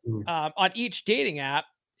 But on each dating app,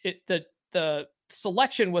 the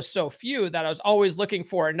selection was so few that I was always looking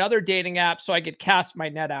for another dating app so I could cast my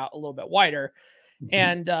net out a little bit wider.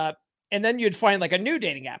 And then you'd find like a new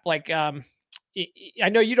dating app, like I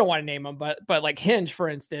know you don't want to name them, but like Hinge, for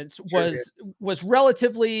instance, was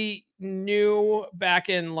relatively new back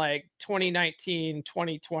in like 2019,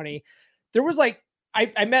 2020. There was like,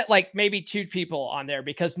 I met like maybe 2 people on there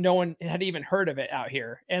because no one had even heard of it out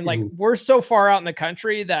here. And like, we're so far out in the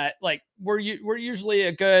country that like, we're usually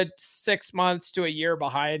a good 6 months to a year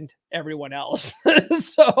behind everyone else.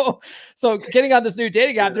 So getting on this new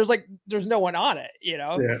dating app, there's no one on it,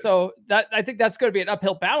 So that, I think that's going to be an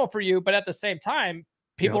uphill battle for you. But at the same time,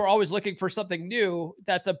 people are always looking for something new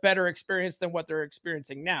that's a better experience than what they're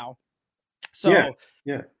experiencing now. So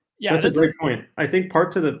yeah, that's a great point. I think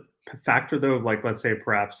part to the factor though, like let's say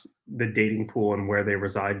perhaps the dating pool and where they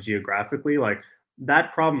reside geographically, like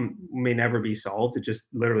that problem may never be solved. It's just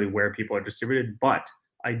literally where people are distributed. But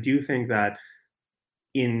I do think that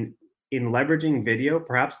in leveraging video,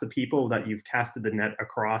 perhaps the people that you've casted the net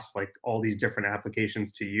across like all these different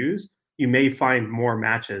applications to use, you may find more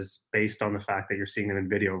matches based on the fact that you're seeing them in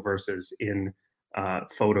video versus in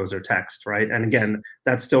photos or text, right? And again,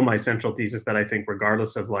 that's still my central thesis that I think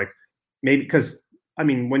regardless of like, maybe because I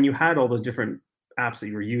mean, when you had all those different apps that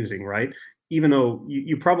you were using, right? Even though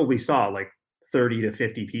you probably saw like 30 to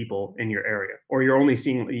 50 people in your area, or you're only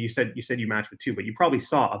seeing, you said you matched with 2, but you probably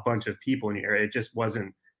saw a bunch of people in your area. It just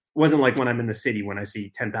wasn't like when I'm in the city, when I see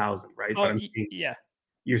 10,000, right? Oh, but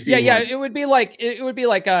you're seeing, like, it would be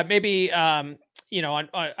like maybe, I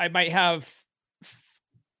might have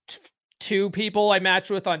 2 people I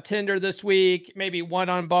matched with on Tinder this week, maybe 1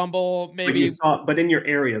 on Bumble, maybe. But in your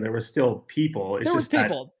area, there were still people. There was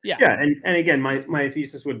people. Yeah. And again, my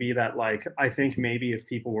thesis would be that like, I think maybe if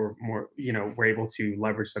people were more, were able to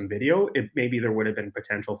leverage some video, maybe there would have been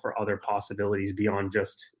potential for other possibilities beyond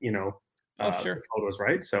just, photos,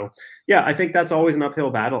 right? So yeah, I think that's always an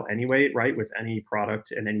uphill battle anyway, right? With any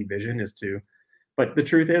product and any vision but the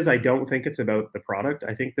truth is, I don't think it's about the product.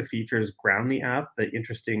 I think the features ground the app, the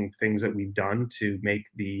interesting things that we've done to make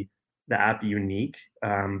the app unique.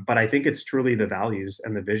 But I think it's truly the values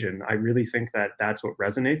and the vision. I really think that that's what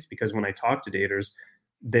resonates, because when I talk to daters,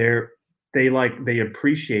 they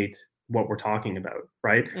appreciate what we're talking about,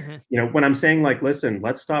 right? When I'm saying like, listen,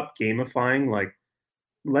 let's stop gamifying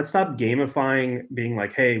being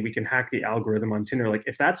like, hey, we can hack the algorithm on Tinder. Like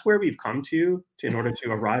if that's where we've come to in order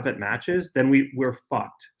to arrive at matches, then we're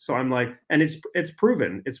fucked. So I'm like, and it's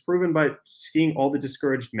proven by seeing all the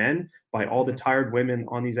discouraged men, by all the tired women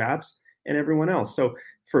on these apps and everyone else. So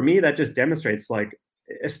for me, that just demonstrates, like,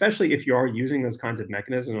 especially if you are using those kinds of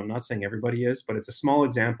mechanisms, I'm not saying everybody is, but it's a small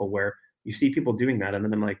example where you see people doing that. And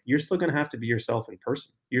then I'm like, you're still going to have to be yourself in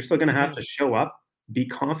person. You're still going to have to show up, be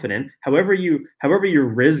confident, however your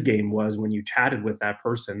Riz game was when you chatted with that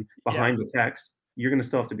person behind the text, you're going to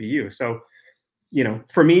still have to be you. So,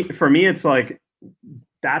 for me, it's like,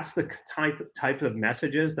 that's the type of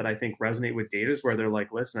messages that I think resonate with daters, where they're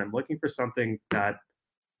like, listen, I'm looking for something that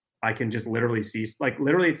I can just literally see. Like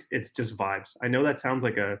literally it's just vibes. I know that sounds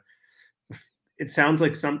like it sounds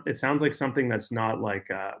like something that's not like,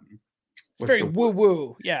 it's very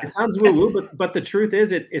woo-woo. Yeah. It sounds woo-woo, but the truth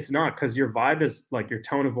is it's not, because your vibe is like your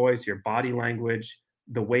tone of voice, your body language,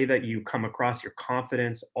 the way that you come across, your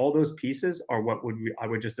confidence, all those pieces are what I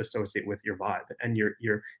would just associate with your vibe. And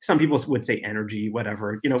your some people would say energy,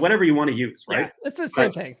 whatever, whatever you want to use, right? Yeah, it's the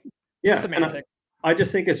same thing. Yeah. Semantic. I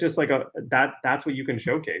just think it's just like that's what you can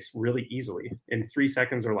showcase really easily in 3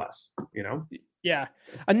 seconds or less, Yeah.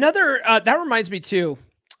 Another, that reminds me too,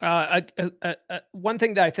 one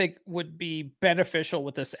thing that I think would be beneficial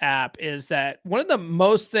with this app is that one of the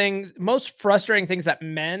most frustrating things that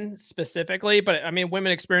men specifically, but I mean,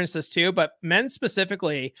 women experience this too, but men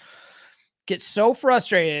specifically get so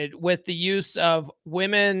frustrated with the use of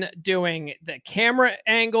women doing the camera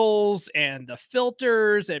angles and the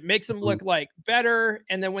filters. It makes them look like better.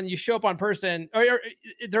 And then when you show up on person, or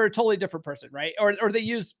they're a totally different person, right? Or they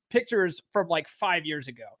use pictures from like 5 years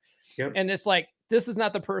ago. Yep. And it's like, this is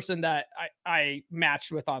not the person that I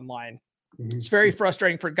matched with online. It's very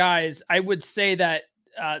frustrating for guys. I would say that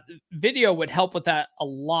video would help with that a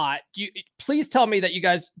lot. Please tell me that you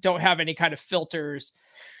guys don't have any kind of filters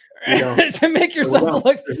to make yourself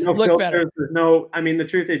look better. I mean, the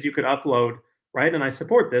truth is you could upload right? And I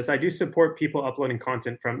support this. I do support people uploading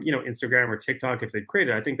content from, Instagram or TikTok if they create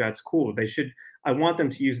it. I think that's cool. I want them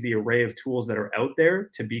to use the array of tools that are out there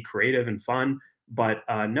to be creative and fun. But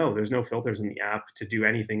no, there's no filters in the app to do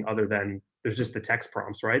anything other than there's just the text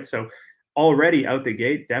prompts, right? So already out the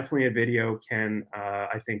gate, definitely a video can,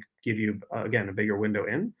 I think, give you, again, a bigger window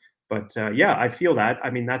in. But yeah, I feel that. I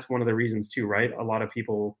mean, that's one of the reasons too, right? A lot of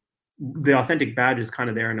people, the authentic badge is kind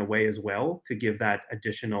of there in a way as well to give that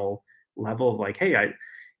additional level of like, hey,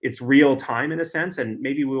 it's real time in a sense, and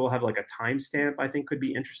maybe we will have like a timestamp. I think could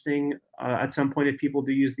be interesting at some point if people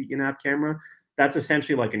do use the in-app camera. That's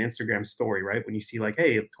essentially like an Instagram story, right? When you see like,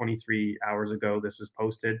 hey, 23 hours ago this was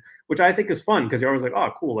posted, which I think is fun because you're always like, oh,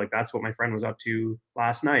 cool, like that's what my friend was up to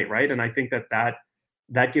last night, right? And I think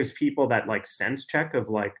that gives people that like sense check of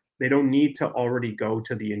like they don't need to already go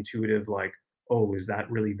to the intuitive like, oh, is that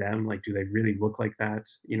really them? Like, do they really look like that?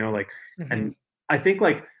 And I think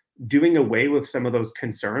like doing away with some of those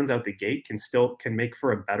concerns out the gate can make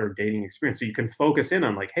for a better dating experience. So you can focus in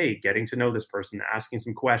on like, hey, getting to know this person, asking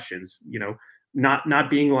some questions, not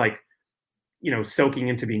being like, soaking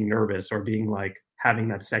into being nervous or being like having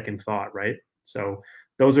that second thought, right? So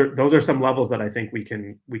those are some levels that I think we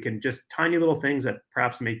can just tiny little things that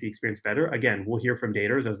perhaps make the experience better. Again, we'll hear from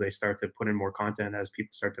daters as they start to put in more content, as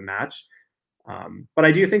people start to match. But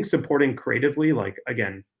I do think supporting creatively, like,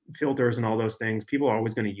 again, filters and all those things, people are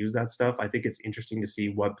always going to use that stuff. I think it's interesting to see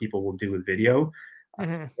what people will do with video.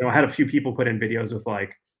 I had a few people put in videos with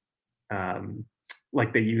like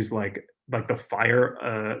they use like the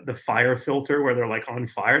fire filter where they're like on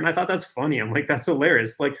fire, and I thought that's funny. I'm like, that's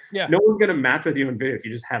hilarious. Like, no one's gonna match with you in video if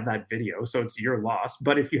you just have that video, so it's your loss.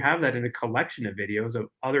 But if you have that in a collection of videos of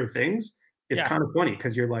other things, it's kind of funny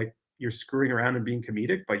because you're screwing around and being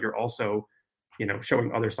comedic, but you're also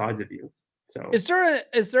showing other sides of you. So is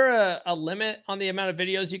there a limit on the amount of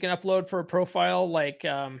videos you can upload for a profile? Like,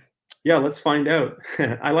 yeah, let's find out.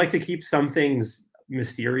 I like to keep some things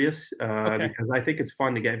mysterious because I think it's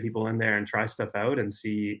fun to get people in there and try stuff out and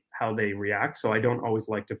see how they react. So I don't always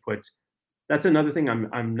like to put. That's another thing.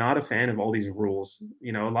 I'm not a fan of all these rules.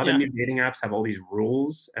 A lot of new dating apps have all these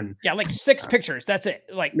rules and like 6 pictures. That's it.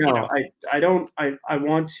 Like, no, I don't. I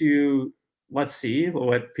want to. Let's see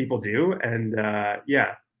what people do, and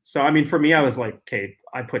yeah. So I mean, for me, I was like, okay,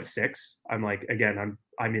 I put 6. I'm like, again,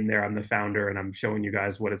 I'm in there. I'm the founder, and I'm showing you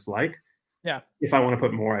guys what it's like. Yeah. If I want to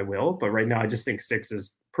put more, I will. But right now, I just think 6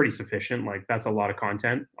 is pretty sufficient. Like, that's a lot of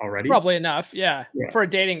content already. It's probably enough. Yeah. For a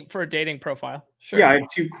dating profile. Sure. Yeah, I have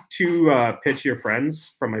two pitch your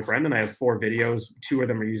friends from my friend, and I have 4 videos. 2 of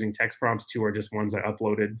them are using text prompts. 2 are just ones I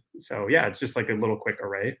uploaded. So yeah, it's just like a little quick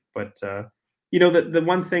array. But the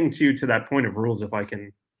one thing too, to that point of rules, if I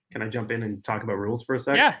can I jump in and talk about rules for a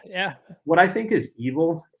second? Yeah. What I think is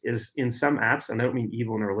evil is in some apps, and I don't mean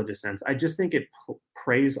evil in a religious sense. I just think it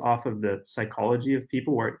preys off of the psychology of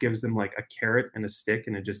people, where it gives them like a carrot and a stick,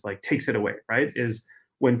 and it just like takes it away, right? Is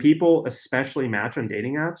when people especially match on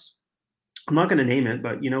dating apps, I'm not going to name it,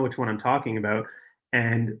 but you know which one I'm talking about,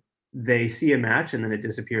 and they see a match and then it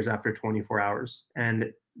disappears after 24 hours.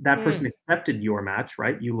 And that person accepted your match,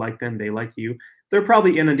 right? You like them, they like you. They're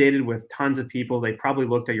probably inundated with tons of people. They probably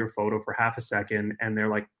looked at your photo for half a second and they're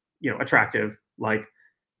like, attractive. Like,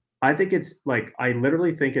 I think it's like, I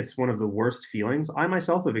literally think it's one of the worst feelings. I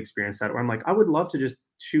myself have experienced that, where I'm like, I would love to just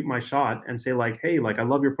shoot my shot and say like, hey, like, I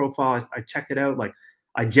love your profile. I checked it out. Like,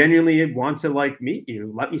 I genuinely want to like meet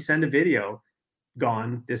you. Let me send a video.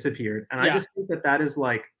 Gone, disappeared. And I just think that is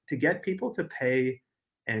like, to get people to pay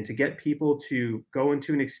and to get people to go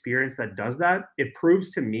into an experience that does that, it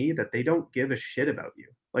proves to me that they don't give a shit about you.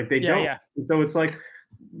 Like, they don't. Yeah. And so it's like,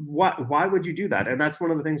 why would you do that? And that's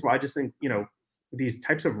one of the things where I just think, these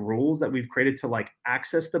types of rules that we've created to like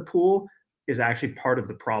access the pool is actually part of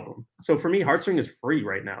the problem. So for me, Heartstring is free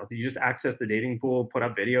right now. You just access the dating pool, put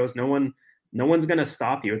up videos. No one's going to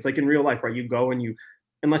stop you. It's like in real life, right? You go and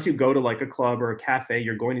unless you go to like a club or a cafe,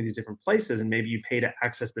 you're going to these different places and maybe you pay to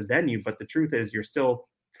access the venue. But the truth is, you're still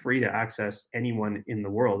free to access anyone in the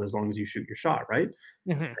world as long as you shoot your shot, right?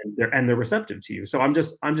 And they're receptive to you. So I'm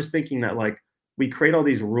just thinking that like, we create all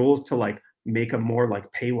these rules to like make a more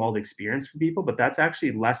like paywalled experience for people, but that's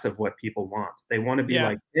actually less of what people want. They want to be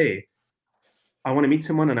like, hey, I want to meet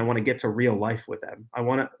someone and I want to get to real life with them. I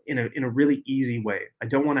want to in a really easy way. I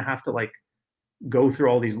don't want to have to like go through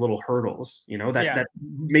all these little hurdles, that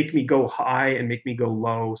make me go high and make me go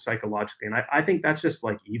low psychologically. And I think that's just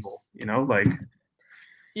like evil, like.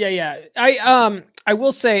 Yeah. I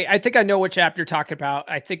will say, I think I know which app you're talking about.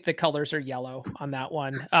 I think the colors are yellow on that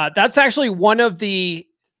one. That's actually one of the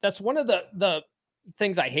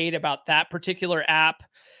things I hate about that particular app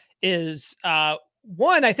is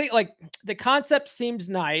one, I think like the concept seems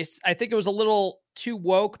nice. I think it was a little too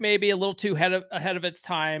woke, maybe a little too ahead of its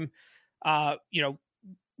time. You know,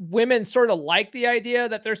 women sort of like the idea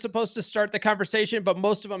that they're supposed to start the conversation, but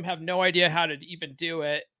most of them have no idea how to even do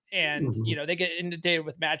it. And, you know, they get inundated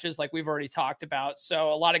with matches like we've already talked about.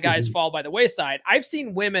 So a lot of guys fall by the wayside. I've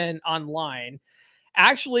seen women online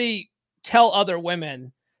actually tell other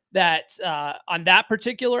women that on that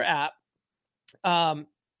particular app,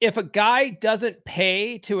 if a guy doesn't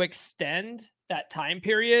pay to extend that time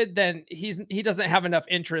period, then he doesn't have enough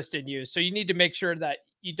interest in you. So you need to make sure that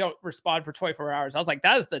you don't respond for 24 hours. I was like,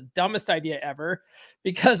 that is the dumbest idea ever,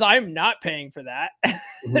 because I'm not paying for that.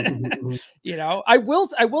 You know, I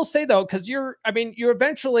will say though, because you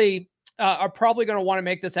eventually are probably going to want to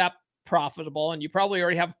make this app profitable, and you probably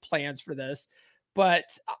already have plans for this. But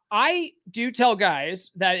I do tell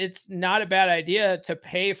guys that it's not a bad idea to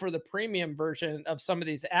pay for the premium version of some of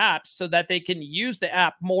these apps so that they can use the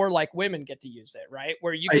app more like women get to use it, right?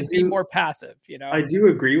 Where you can be more passive, you know? I do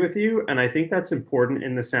agree with you. And I think that's important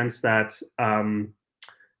in the sense that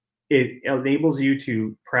it enables you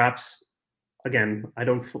to perhaps, again,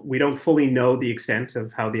 we don't fully know the extent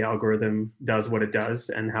of how the algorithm does what it does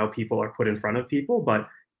and how people are put in front of people, but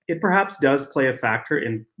it perhaps does play a factor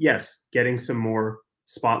in, yes, getting some more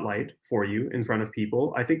spotlight for you in front of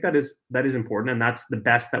people. I think that is important, and that's the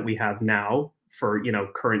best that we have now for, you know,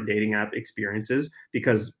 current dating app experiences,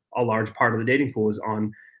 because a large part of the dating pool is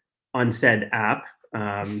on said app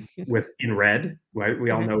with in red, right? We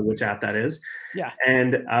all know which app that is. Yeah.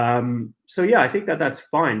 And so yeah, I think that's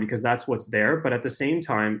fine because that's what's there. But at the same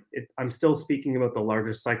time, I'm still speaking about the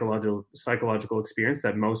largest psychological experience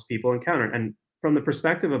that most people encounter, and from the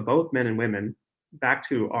perspective of both men and women, back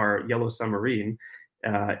to our yellow submarine,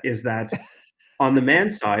 is that on the man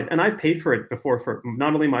side, and I've paid for it before for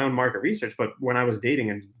not only my own market research, but when I was dating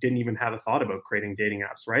and didn't even have a thought about creating dating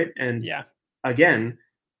apps, right? And again,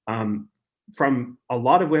 from a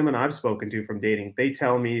lot of women I've spoken to from dating, they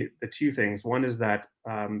tell me the two things. One is that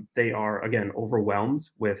they are, again, overwhelmed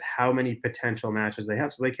with how many potential matches they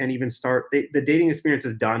have. So they can't even start. The dating experience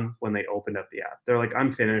is done when they open up the app. They're like,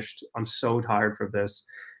 I'm finished. I'm so tired for this.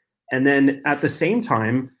 And then at the same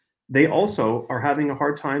time, they also are having a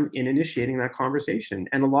hard time in initiating that conversation.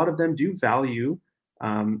 And a lot of them do value,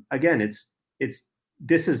 again,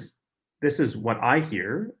 this is what I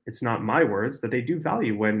hear. It's not my words, that they do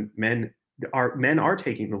value when men are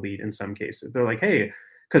taking the lead in some cases. They're like, hey,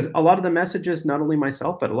 because a lot of the messages, not only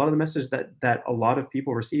myself, but a lot of the messages that a lot of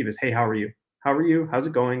people receive is, hey, how are you? How are you? How's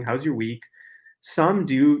it going? How's your week? Some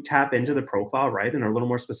do tap into the profile, right, and are a little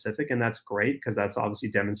more specific, and that's great because that's obviously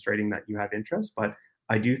demonstrating that you have interest. But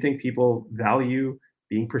I do think people value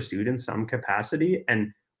being pursued in some capacity,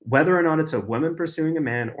 and whether or not it's a woman pursuing a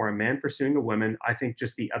man or a man pursuing a woman, I think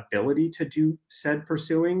just the ability to do said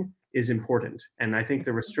pursuing is important. And I think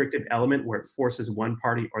the restrictive element where it forces one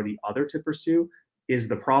party or the other to pursue is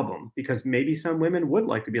the problem, because maybe some women would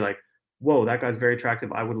like to be like, whoa, that guy's very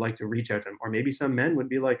attractive, I would like to reach out to him. Or maybe some men would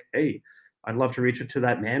be like, hey, I'd love to reach out to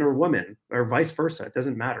that man or woman, or vice versa. It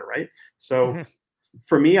doesn't matter, right? So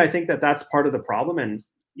for me, I think that that's part of the problem. And,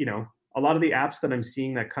 you know, a lot of the apps that I'm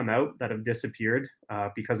seeing that come out that have disappeared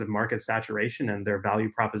because of market saturation and their value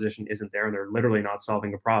proposition isn't there, and they're literally not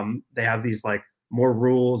solving a problem. They have these like more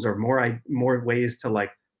rules or more ways to,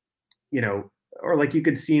 like, you know, or like you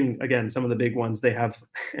could see again, some of the big ones they have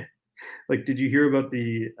like, did you hear about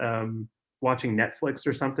the watching Netflix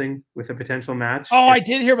or something with a potential match? Oh, I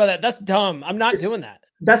did hear about that. That's dumb. I'm not doing that.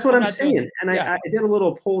 That's what I'm saying. And I did a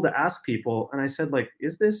little poll to ask people, and I said, like,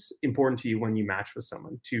 is this important to you when you match with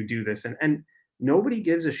someone to do this? And nobody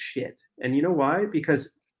gives a shit. And you know why?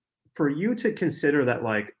 Because for you to consider that,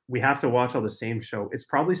 like, we have to watch all the same show, it's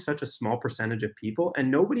probably such a small percentage of people, and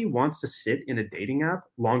nobody wants to sit in a dating app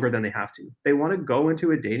longer than they have to. They want to go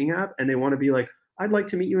into a dating app and they want to be like, I'd like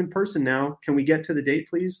to meet you in person now. Can we get to the date,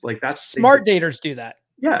 please? Like, that's smart daters do that.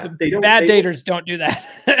 Yeah, they don't. Bad daters don't do that.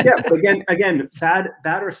 Yeah, but again, bad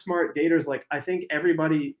or smart daters, like, I think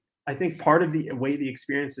part of the way the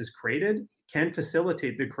experience is created can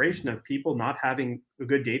facilitate the creation of people not having a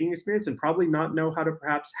good dating experience and probably not know how to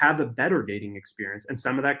perhaps have a better dating experience. And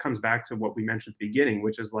some of that comes back to what we mentioned at the beginning,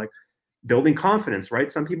 which is like building confidence,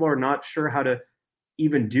 right? Some people are not sure how to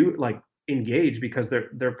even engage because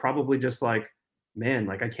they're probably just like, man,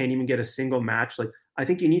 like, I can't even get a single match. Like, I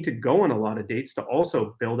think you need to go on a lot of dates to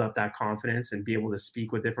also build up that confidence and be able to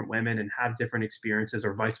speak with different women and have different experiences,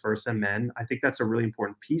 or vice versa, men. I think that's a really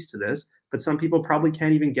important piece to this, but some people probably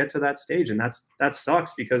can't even get to that stage. And that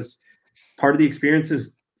sucks, because part of the experience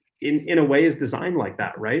is in a way is designed like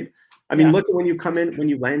that. Right. I mean, look at when you come in, when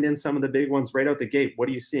you land in some of the big ones right out the gate, what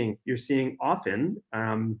are you seeing? You're seeing often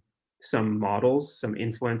some models, some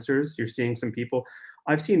influencers. You're seeing some people.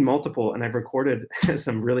 I've seen multiple, and I've recorded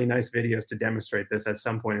some really nice videos to demonstrate this at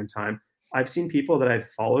some point in time. I've seen people that I've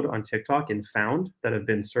followed on TikTok and found that have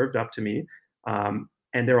been served up to me. And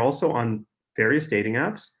they're also on various dating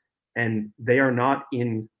apps, and they are not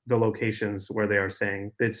in the locations where they are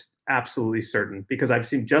saying. It's absolutely certain, because I've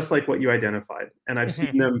seen just like what you identified, and I've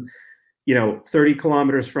seen them, 30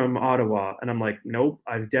 kilometers from Ottawa. And I'm like, nope,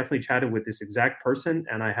 I've definitely chatted with this exact person,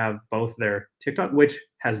 and I have both their TikTok, which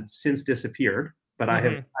has since disappeared, but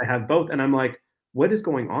I have both. And I'm like, what is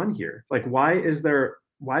going on here? Like, why is there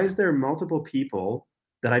multiple people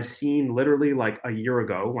that I've seen literally like a year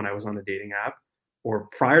ago when I was on the dating app, or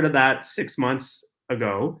prior to that 6 months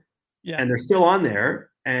ago, and they're still on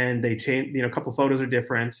there, and they change, a couple photos are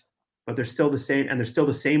different, but they're still the same, and they're still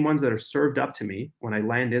the same ones that are served up to me when I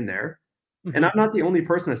land in there. And I'm not the only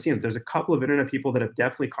person that's seen it. There's a couple of internet people that have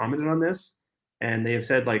definitely commented on this, and they have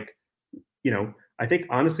said, like, I think,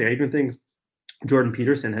 honestly, I even think Jordan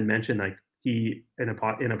Peterson had mentioned, like, he in a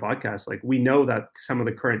podcast, like, we know that some of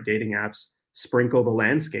the current dating apps sprinkle the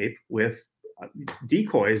landscape with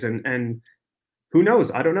decoys, and who knows?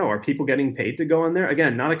 I don't know. Are people getting paid to go on there?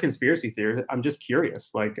 Again, not a conspiracy theory. I'm just curious,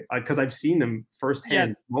 like, because I've seen them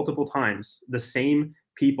firsthand multiple times, the same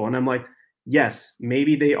people. And I'm like, yes,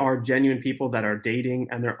 maybe they are genuine people that are dating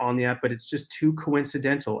and they're on the app, but it's just too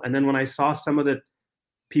coincidental. And then when I saw some of the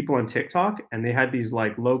people on TikTok, and they had these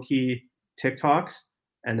like low-key TikToks,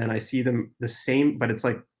 and then I see them the same, but it's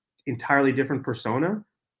like entirely different persona,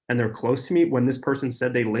 and they're close to me. When this person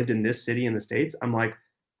said they lived in this city in the States, I'm like,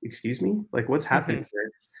 excuse me, like, what's happening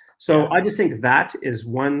here? So I just think that is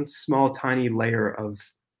one small tiny layer of,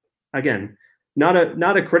 again, not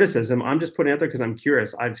a criticism. I'm just putting it out there because I'm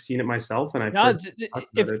curious. I've seen it myself, and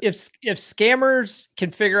if scammers can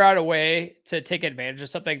figure out a way to take advantage of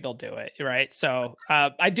something, they'll do it, right? So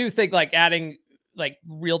I do think, like, adding like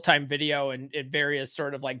real-time video and various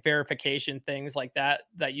sort of like verification things like that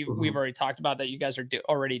we've already talked about, that you guys are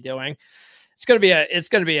already doing. It's going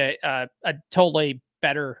to be a totally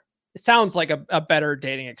better, it sounds like a better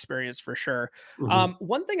dating experience for sure.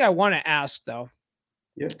 One thing I want to ask though.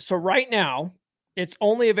 Yeah. So right now it's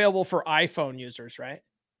only available for iPhone users, right?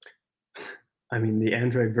 I mean, the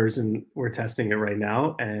Android version, we're testing it right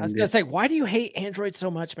now. And I was going to say, why do you hate Android so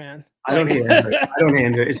much, man? I don't hate Android. I don't hate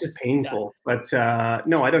Android. It's just painful. But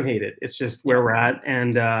no, I don't hate it. It's just where we're at.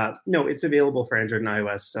 And no, it's available for Android and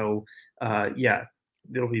iOS. So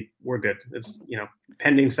we're good. It's,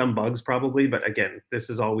 pending some bugs probably, but again, this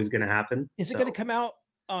is always going to happen. Is it going to come out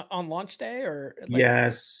on launch day, or like...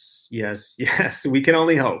 Yes. We can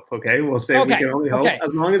only hope. Okay. We'll say we can only hope,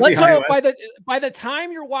 as long as let's hope iOS... by the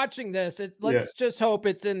time you're watching this, let's just hope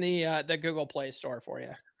it's in the Google Play Store for you.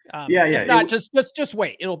 If not, just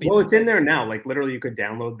wait. It'll be. Well, it's in there now. Like, literally, you could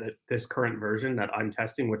download this current version that I'm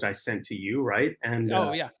testing, which I sent to you, right? And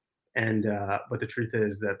but the truth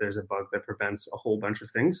is that there's a bug that prevents a whole bunch of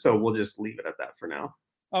things, so we'll just leave it at that for now.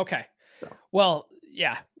 Okay. So. Well,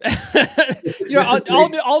 yeah.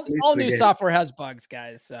 All new software has bugs,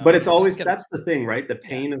 guys. So but it's always that's the thing, right? The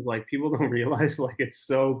pain of, like, people don't realize, like, it's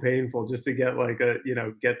so painful just to get like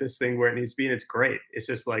get this thing where it needs to be, and it's great. It's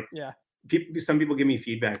just like some people give me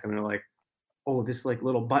feedback and they're like, oh, this like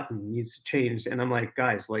little button needs to change. And I'm like,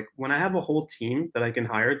 guys, like, when I have a whole team that I can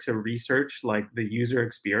hire to research like the user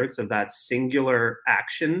experience of that singular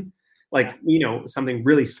action, like, something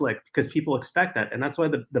really slick, because people expect that. And that's why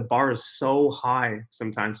the bar is so high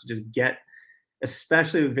sometimes to just get,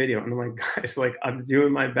 especially with video. And I'm like, guys, like, I'm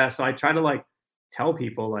doing my best. So I try to like tell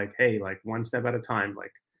people, like, hey, like, one step at a time,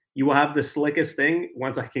 like, you will have the slickest thing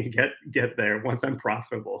once I can get there, once I'm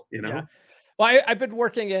profitable, Yeah. Well, I've been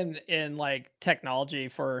working in like technology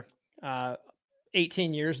for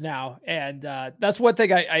 18 years now. And that's one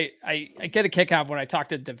thing I get a kick out of when I talk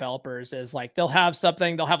to developers, is like, they'll have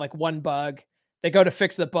like one bug, they go to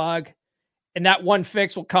fix the bug, and that one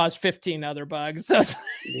fix will cause 15 other bugs. So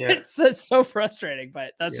it's so frustrating,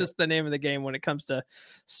 but that's just the name of the game when it comes to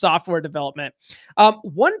software development.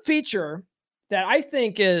 One feature that I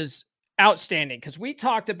think is outstanding, because we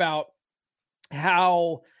talked about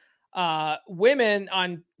how women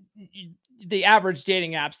on the average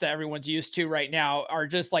dating apps that everyone's used to right now are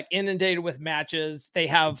just like inundated with matches. They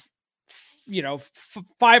have,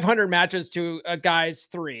 500 matches to a guy's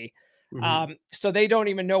 3. So they don't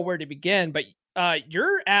even know where to begin. But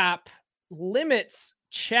your app limits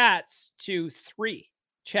chats to 3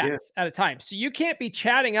 chats at a time. So you can't be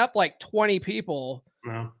chatting up like 20 people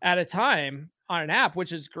at a time. on an app,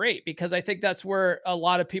 which is great because I think that's where a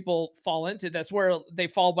lot of people fall into. That's where they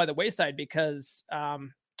fall by the wayside because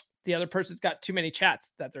the other person's got too many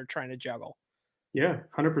chats that they're trying to juggle. Yeah,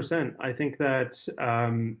 100%. I think that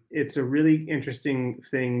it's a really interesting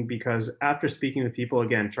thing because after speaking with people,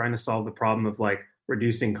 again, trying to solve the problem of like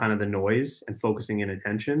reducing kind of the noise and focusing in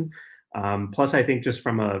attention. Plus, I think just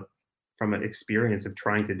from an experience of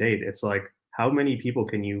trying to date, it's like, how many people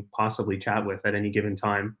can you possibly chat with at any given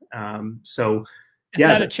time? So, Is yeah,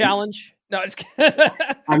 that a challenge? No, it's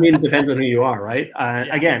I mean, it depends on who you are, right?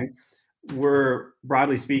 Yeah. Again, we're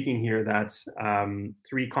broadly speaking here, that's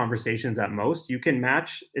 3 conversations at most. You can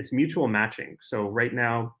match, it's mutual matching. So right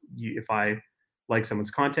now, if I like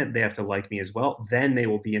someone's content, they have to like me as well. Then they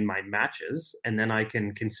will be in my matches. And then I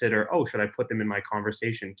can consider, oh, should I put them in my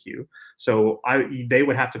conversation queue? So they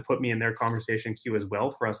would have to put me in their conversation queue as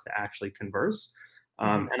well for us to actually converse.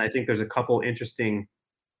 And I think there's a couple interesting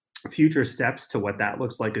future steps to what that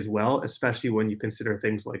looks like as well, especially when you consider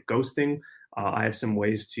things like ghosting. I have some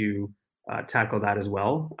ways to tackle that as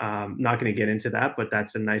well. Not going to get into that, but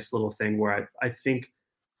that's a nice little thing where I think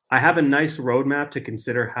I have a nice roadmap to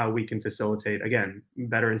consider how we can facilitate, again,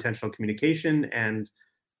 better intentional communication and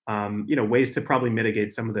ways to probably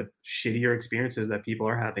mitigate some of the shittier experiences that people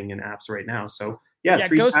are having in apps right now. So yeah,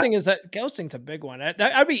 ghosting's a big one.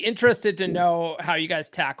 I'd be interested to know how you guys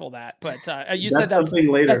tackle that. But you said that's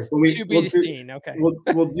something later. That's to be seen. Okay,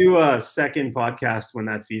 we'll do a second podcast when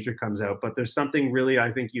that feature comes out. But there's something really,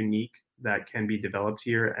 I think, unique that can be developed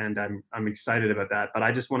here, and I'm excited about that. But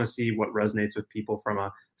I just want to see what resonates with people from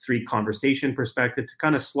a 3 conversation perspective to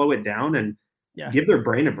kind of slow it down and give their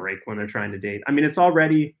brain a break when they're trying to date. I mean, it's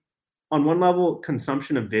already, on one level,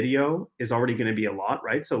 consumption of video is already going to be a lot,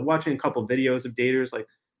 right? So watching a couple of videos of daters like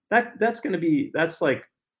that's like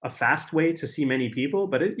a fast way to see many people,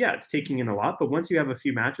 but it's taking in a lot. But once you have a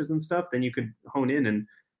few matches and stuff, then you could hone in and,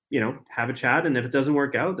 have a chat. And if it doesn't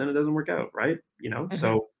work out, then it doesn't work out, right?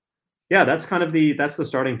 So yeah, that's kind of that's the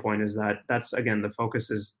starting point, is that's again, the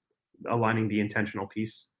focus is aligning the intentional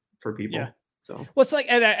piece for people. Yeah. So well, it's like,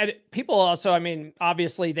 and people also, I mean,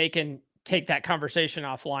 obviously they can take that conversation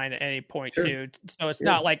offline at any point too. So it's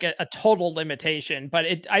not like a total limitation, but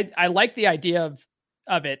I like the idea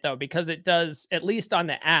of it though, because it does, at least on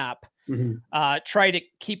the app, try to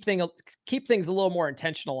keep things a little more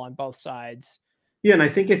intentional on both sides. Yeah. And I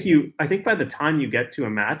think by the time you get to a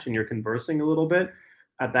match and you're conversing a little bit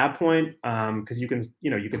at that point, cause you can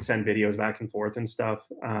send videos back and forth and stuff.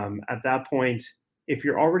 At that point, if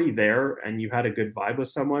you're already there and you had a good vibe with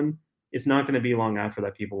someone, it's not going to be long after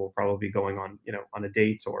that people will probably be going on, on a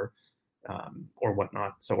date or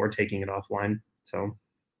whatnot. So, or taking it offline. So,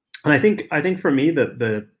 and I think for me,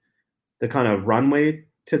 the kind of runway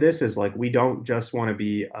to this is like, we don't just want to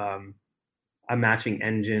be a matching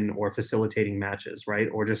engine or facilitating matches, right?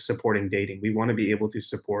 Or just supporting dating. We want to be able to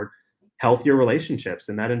support healthier relationships.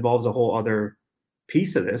 And that involves a whole other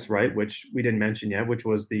piece of this, right? Which we didn't mention yet, which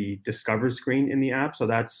was the Discover screen in the app. So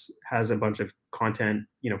has a bunch of content,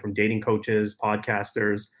 from dating coaches,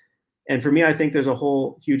 podcasters. And for me, I think there's a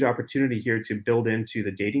whole huge opportunity here to build into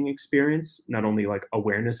the dating experience, not only like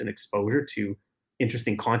awareness and exposure to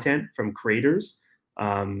interesting content from creators,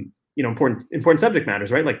 important subject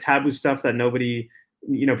matters, right? Like taboo stuff that nobody,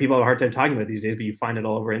 people have a hard time talking about these days, but you find it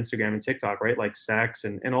all over Instagram and TikTok, right? Like sex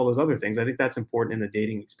and all those other things. I think that's important in the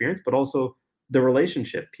dating experience, but also the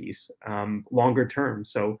relationship piece, longer term.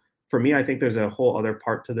 So for me, I think there's a whole other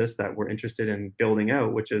part to this that we're interested in building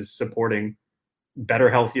out, which is supporting better,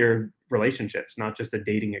 healthier relationships, not just a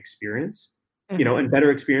dating experience, and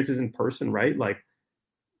better experiences in person, right? Like,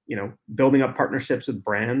 building up partnerships with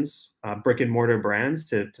brands, brick and mortar brands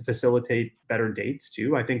to facilitate better dates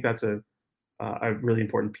too. I think that's a really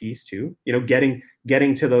important piece too,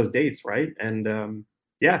 getting to those dates, right? And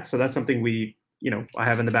so that's something I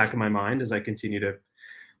have in the back of my mind as I continue to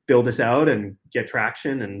build this out and get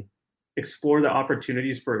traction and explore the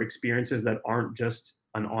opportunities for experiences that aren't just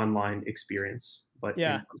an online experience, but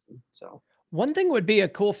in person. So one thing would be a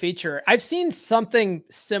cool feature. I've seen something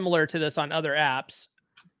similar to this on other apps,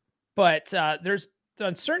 but there's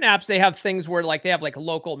on certain apps, they have things where like they have like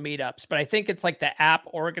local meetups, but I think it's like the app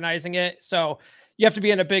organizing it. So you have to be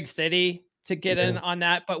in a big city to get in on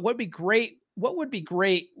that. But what would be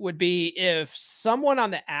great would be if someone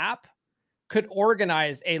on the app could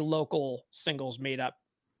organize a local singles meetup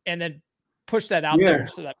and then push that out there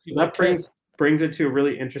so that people brings it to a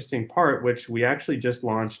really interesting part, which we actually just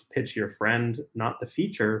launched Pitch Your Friend, not the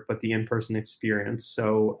feature, but the in-person experience.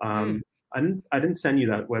 So I didn't send you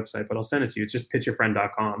that website, but I'll send it to you. It's just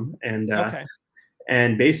pitchyourfriend.com.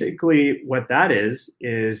 And basically what that is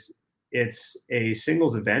It's a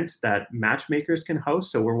singles event that matchmakers can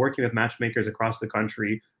host. So we're working with matchmakers across the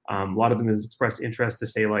country. A lot of them has expressed interest to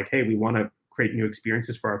say like, hey, we want to create new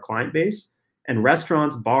experiences for our client base. And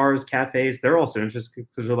restaurants, bars, cafes, they're also interested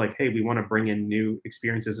because they're like, hey, we want to bring in new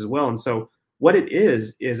experiences as well. And so what it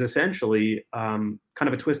is essentially kind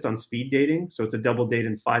of a twist on speed dating. So it's a double date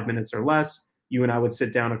in 5 minutes or less. You and I would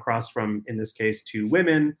sit down across from, in this case, 2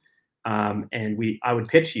 women. And I would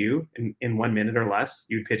pitch you in 1 minute or less.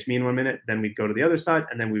 You'd pitch me in 1 minute, then we'd go to the other side,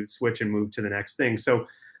 and then we would switch and move to the next thing. So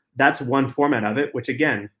that's one format of it, which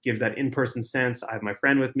again gives that in-person sense. I have my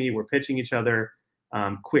friend with me, we're pitching each other,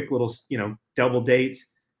 quick little, double date.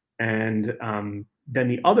 And then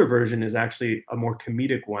the other version is actually a more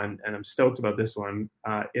comedic one, and I'm stoked about this one,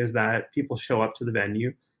 is that people show up to the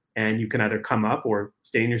venue and you can either come up or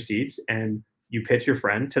stay in your seats and you pitch your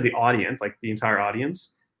friend to the audience, like the entire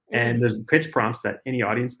audience. And there's pitch prompts that any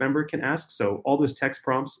audience member can ask. So all those text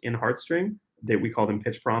prompts in Heartstring, we call them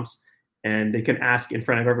pitch prompts, and they can ask in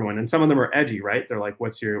front of everyone. And some of them are edgy, right? They're like,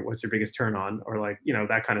 what's your biggest turn on? Or like,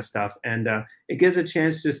 that kind of stuff. And it gives a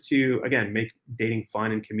chance just to, again, make dating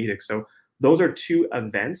fun and comedic. So those are 2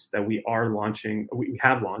 events that we are launching. We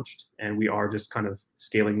have launched, and we are just kind of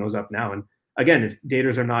scaling those up now. And again, if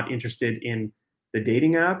daters are not interested in the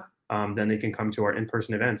dating app, then they can come to our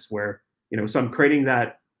in-person events where, so I'm creating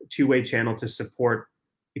that 2-way channel to support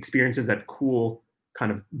experiences at cool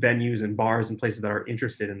kind of venues and bars and places that are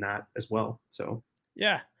interested in that as well. So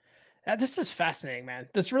yeah, this is fascinating, man.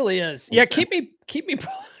 This really is. Yeah, keep me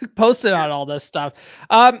posted on all this stuff.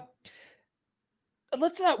 We're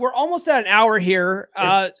almost at an hour here.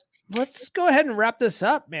 Let's go ahead and wrap this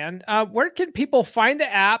up, man. Where can people find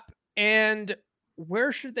the app, and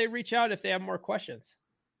where should they reach out if they have more questions?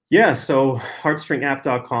 Yeah, so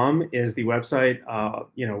heartstringapp.com is the website.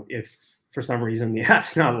 If for some reason the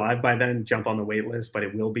app's not live by then, jump on the wait list, but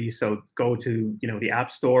it will be. So go to, the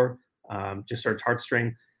App Store, just search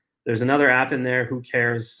Heartstring. There's another app in there, Who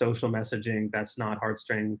Cares? Social messaging. That's not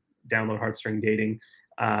Heartstring. Download Heartstring Dating.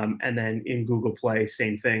 And then in Google Play,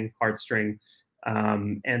 same thing, Heartstring.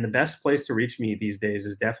 And the best place to reach me these days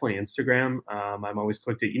is definitely Instagram. I'm always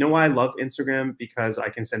quick to, why I love Instagram? Because I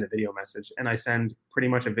can send a video message, and I send pretty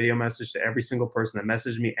much a video message to every single person that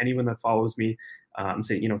messaged me, anyone that follows me,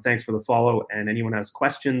 say, thanks for the follow. And anyone has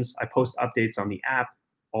questions, I post updates on the app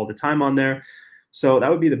all the time on there. So that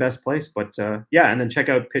would be the best place. But and then check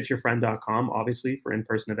out pitchyourfriend.com, obviously, for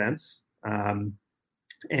in-person events.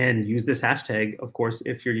 And use this hashtag, of course,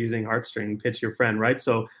 if you're using Heartstring, pitch your friend, right?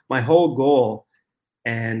 So my whole goal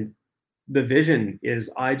and the vision is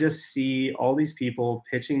I just see all these people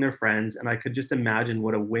pitching their friends, and I could just imagine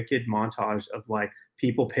what a wicked montage of like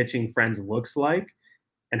people pitching friends looks like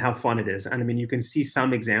and how fun it is. And I mean, you can see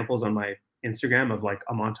some examples on my Instagram of like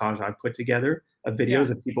a montage I put together of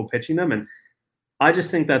videos of people pitching them. And I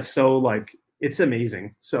just think that's so like, it's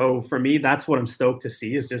amazing. So for me, that's what I'm stoked to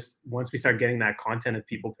see, is just once we start getting that content of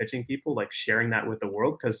people pitching people, like sharing that with the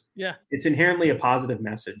world, because it's inherently a positive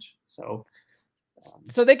message. So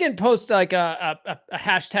they can post like a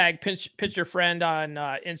hashtag pitch your friend on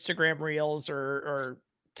Instagram Reels or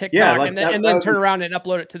TikTok, and then turn around and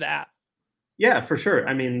upload it to the app. Yeah, for sure.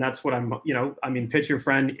 I mean, that's what pitch your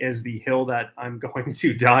friend is the hill that I'm going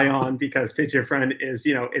to die on, because pitch your friend is,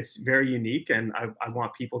 it's very unique, and I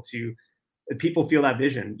want people feel that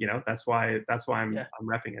vision, that's why I'm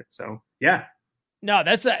repping it. So, yeah. No,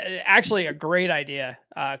 that's actually a great idea.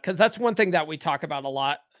 Cause that's one thing that we talk about a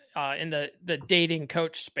lot in the dating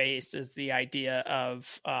coach space, is the idea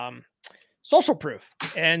of social proof.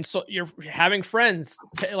 And so you're having friends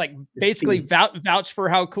to like basically vouch for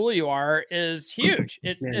how cool you are is huge.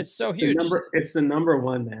 It's so huge. It's the number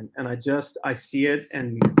one, man. And I see it,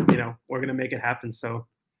 and we're going to make it happen. So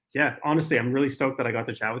yeah, honestly, I'm really stoked that I got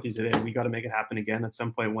to chat with you today. We got to make it happen again at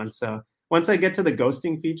some point. Once I get to the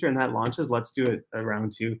ghosting feature and that launches, let's do it a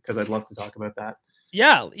round 2, because I'd love to talk about that.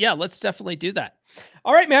 Yeah, let's definitely do that.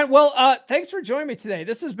 All right, man. Well, thanks for joining me today.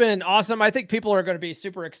 This has been awesome. I think people are going to be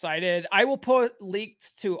super excited. I will put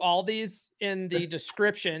links to all these in the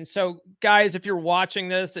description. So guys, if you're watching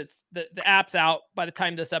this, it's the app's out by the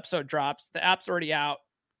time this episode drops. The app's already out.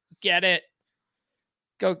 Get it.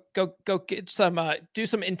 Go get some, do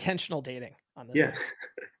some intentional dating on this. Yeah.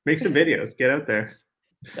 Make some videos, get out there.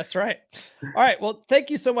 That's right. All right. Well,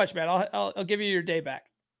 thank you so much, man. I'll give you your day back.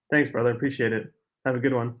 Thanks, brother. Appreciate it. Have a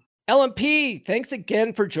good one. LMP, thanks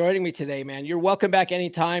again for joining me today, man. You're welcome back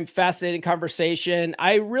anytime. Fascinating conversation.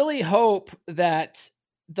 I really hope that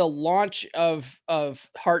the launch of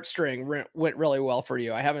Heartstring went really well for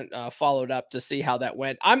you. I haven't followed up to see how that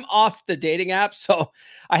went. I'm off the dating app, so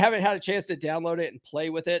I haven't had a chance to download it and play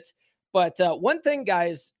with it. But one thing,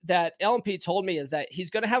 guys, that LMP told me is that he's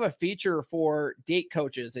going to have a feature for date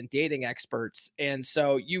coaches and dating experts. And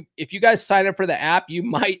so if you guys sign up for the app, you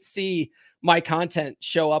might see my content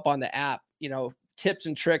show up on the app, tips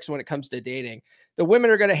and tricks when it comes to dating. The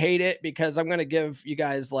women are going to hate it because I'm going to give you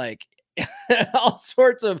guys like all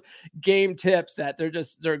sorts of game tips that they're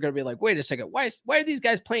going to be like, wait a second, why are these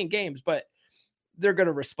guys playing games? But they're going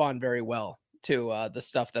to respond very well to the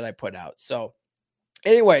stuff that I put out. So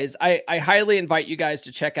anyways, I highly invite you guys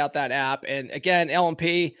to check out that app. And again,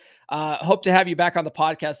 LMP, hope to have you back on the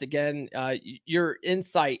podcast again. Your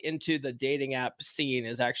insight into the dating app scene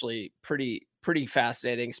is actually pretty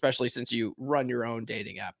fascinating, especially since you run your own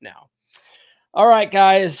dating app now. All right,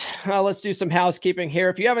 guys, let's do some housekeeping here.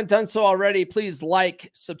 If you haven't done so already, please like,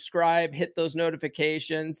 subscribe, hit those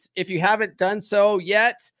notifications. If you haven't done so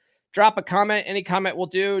yet, drop a comment. Any comment will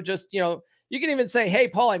do. Just, you can even say, hey,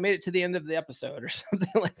 Paul, I made it to the end of the episode or something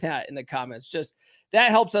like that in the comments. Just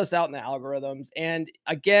that helps us out in the algorithms. And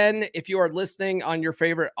again, if you are listening on your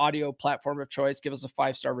favorite audio platform of choice, give us a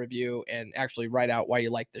 5-star review and actually write out why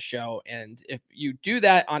you like the show. And if you do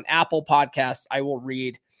that on Apple Podcasts, I will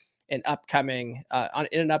read in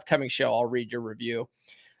an upcoming show. I'll read your review.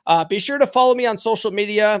 Be sure to follow me on social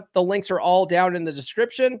media. The links are all down in the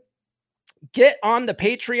description. Get on the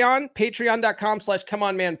Patreon,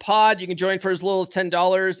 patreon.com/comeonmanpod. You can join for as little as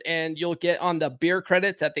 $10 and you'll get on the beer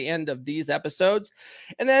credits at the end of these episodes.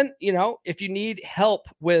 And then, if you need help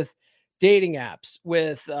with dating apps,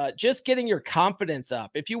 with just getting your confidence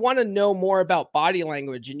up, if you want to know more about body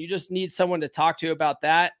language and you just need someone to talk to about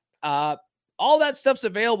that, all that stuff's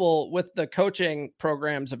available with the coaching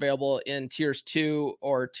programs available in tiers 2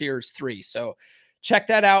 or tiers 3. So check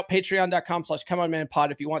that out.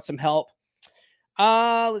 Patreon.com/comeonmanpod if you want some help.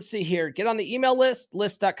 Let's see here. Get on the email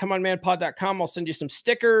list.comeonmanpod.com. I'll send you some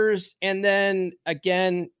stickers. And then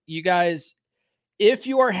again, you guys, if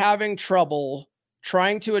you are having trouble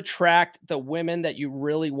trying to attract the women that you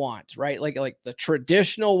really want, right? Like the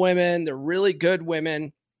traditional women, the really good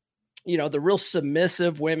women, the real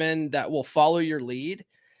submissive women that will follow your lead,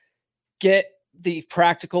 get the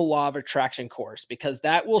Practical Law of Attraction course, because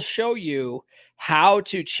that will show you how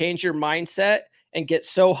to change your mindset and get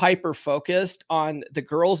so hyper focused on the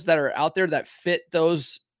girls that are out there that fit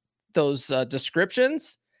those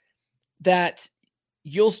descriptions that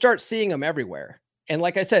you'll start seeing them everywhere. And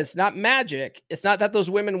like I said, it's not magic. It's not that those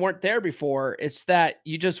women weren't there before. It's that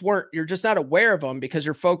you're just not aware of them because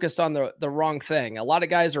you're focused on the wrong thing. A lot of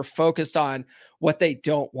guys are focused on what they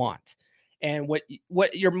don't want. And what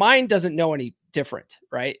your mind doesn't know any different,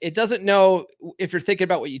 right? It doesn't know if you're thinking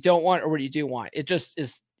about what you don't want or what you do want. It just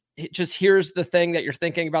hears the thing that you're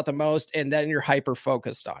thinking about the most, and then you're hyper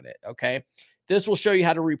focused on it. Okay. This will show you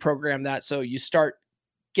how to reprogram that so you start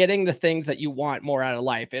getting the things that you want more out of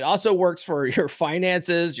life. It also works for your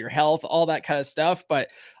finances, your health, all that kind of stuff. But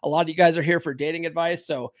a lot of you guys are here for dating advice,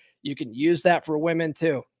 so you can use that for women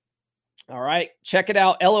too. All right. Check it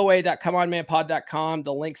out. LOA.comeonmanpod.com.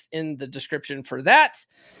 The link's in the description for that.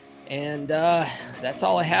 And that's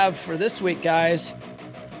all I have for this week, guys.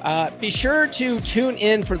 Be sure to tune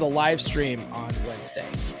in for the live stream on Wednesday.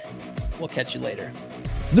 We'll catch you later.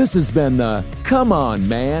 This has been the Come On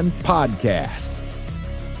Man podcast.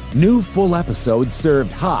 New full episodes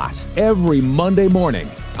served hot every Monday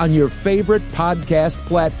morning on your favorite podcast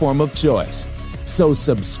platform of choice. So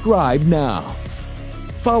subscribe now.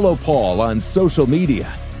 Follow Paul on social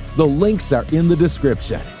media. The links are in the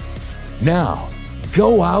description. Now,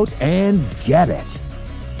 go out and get it.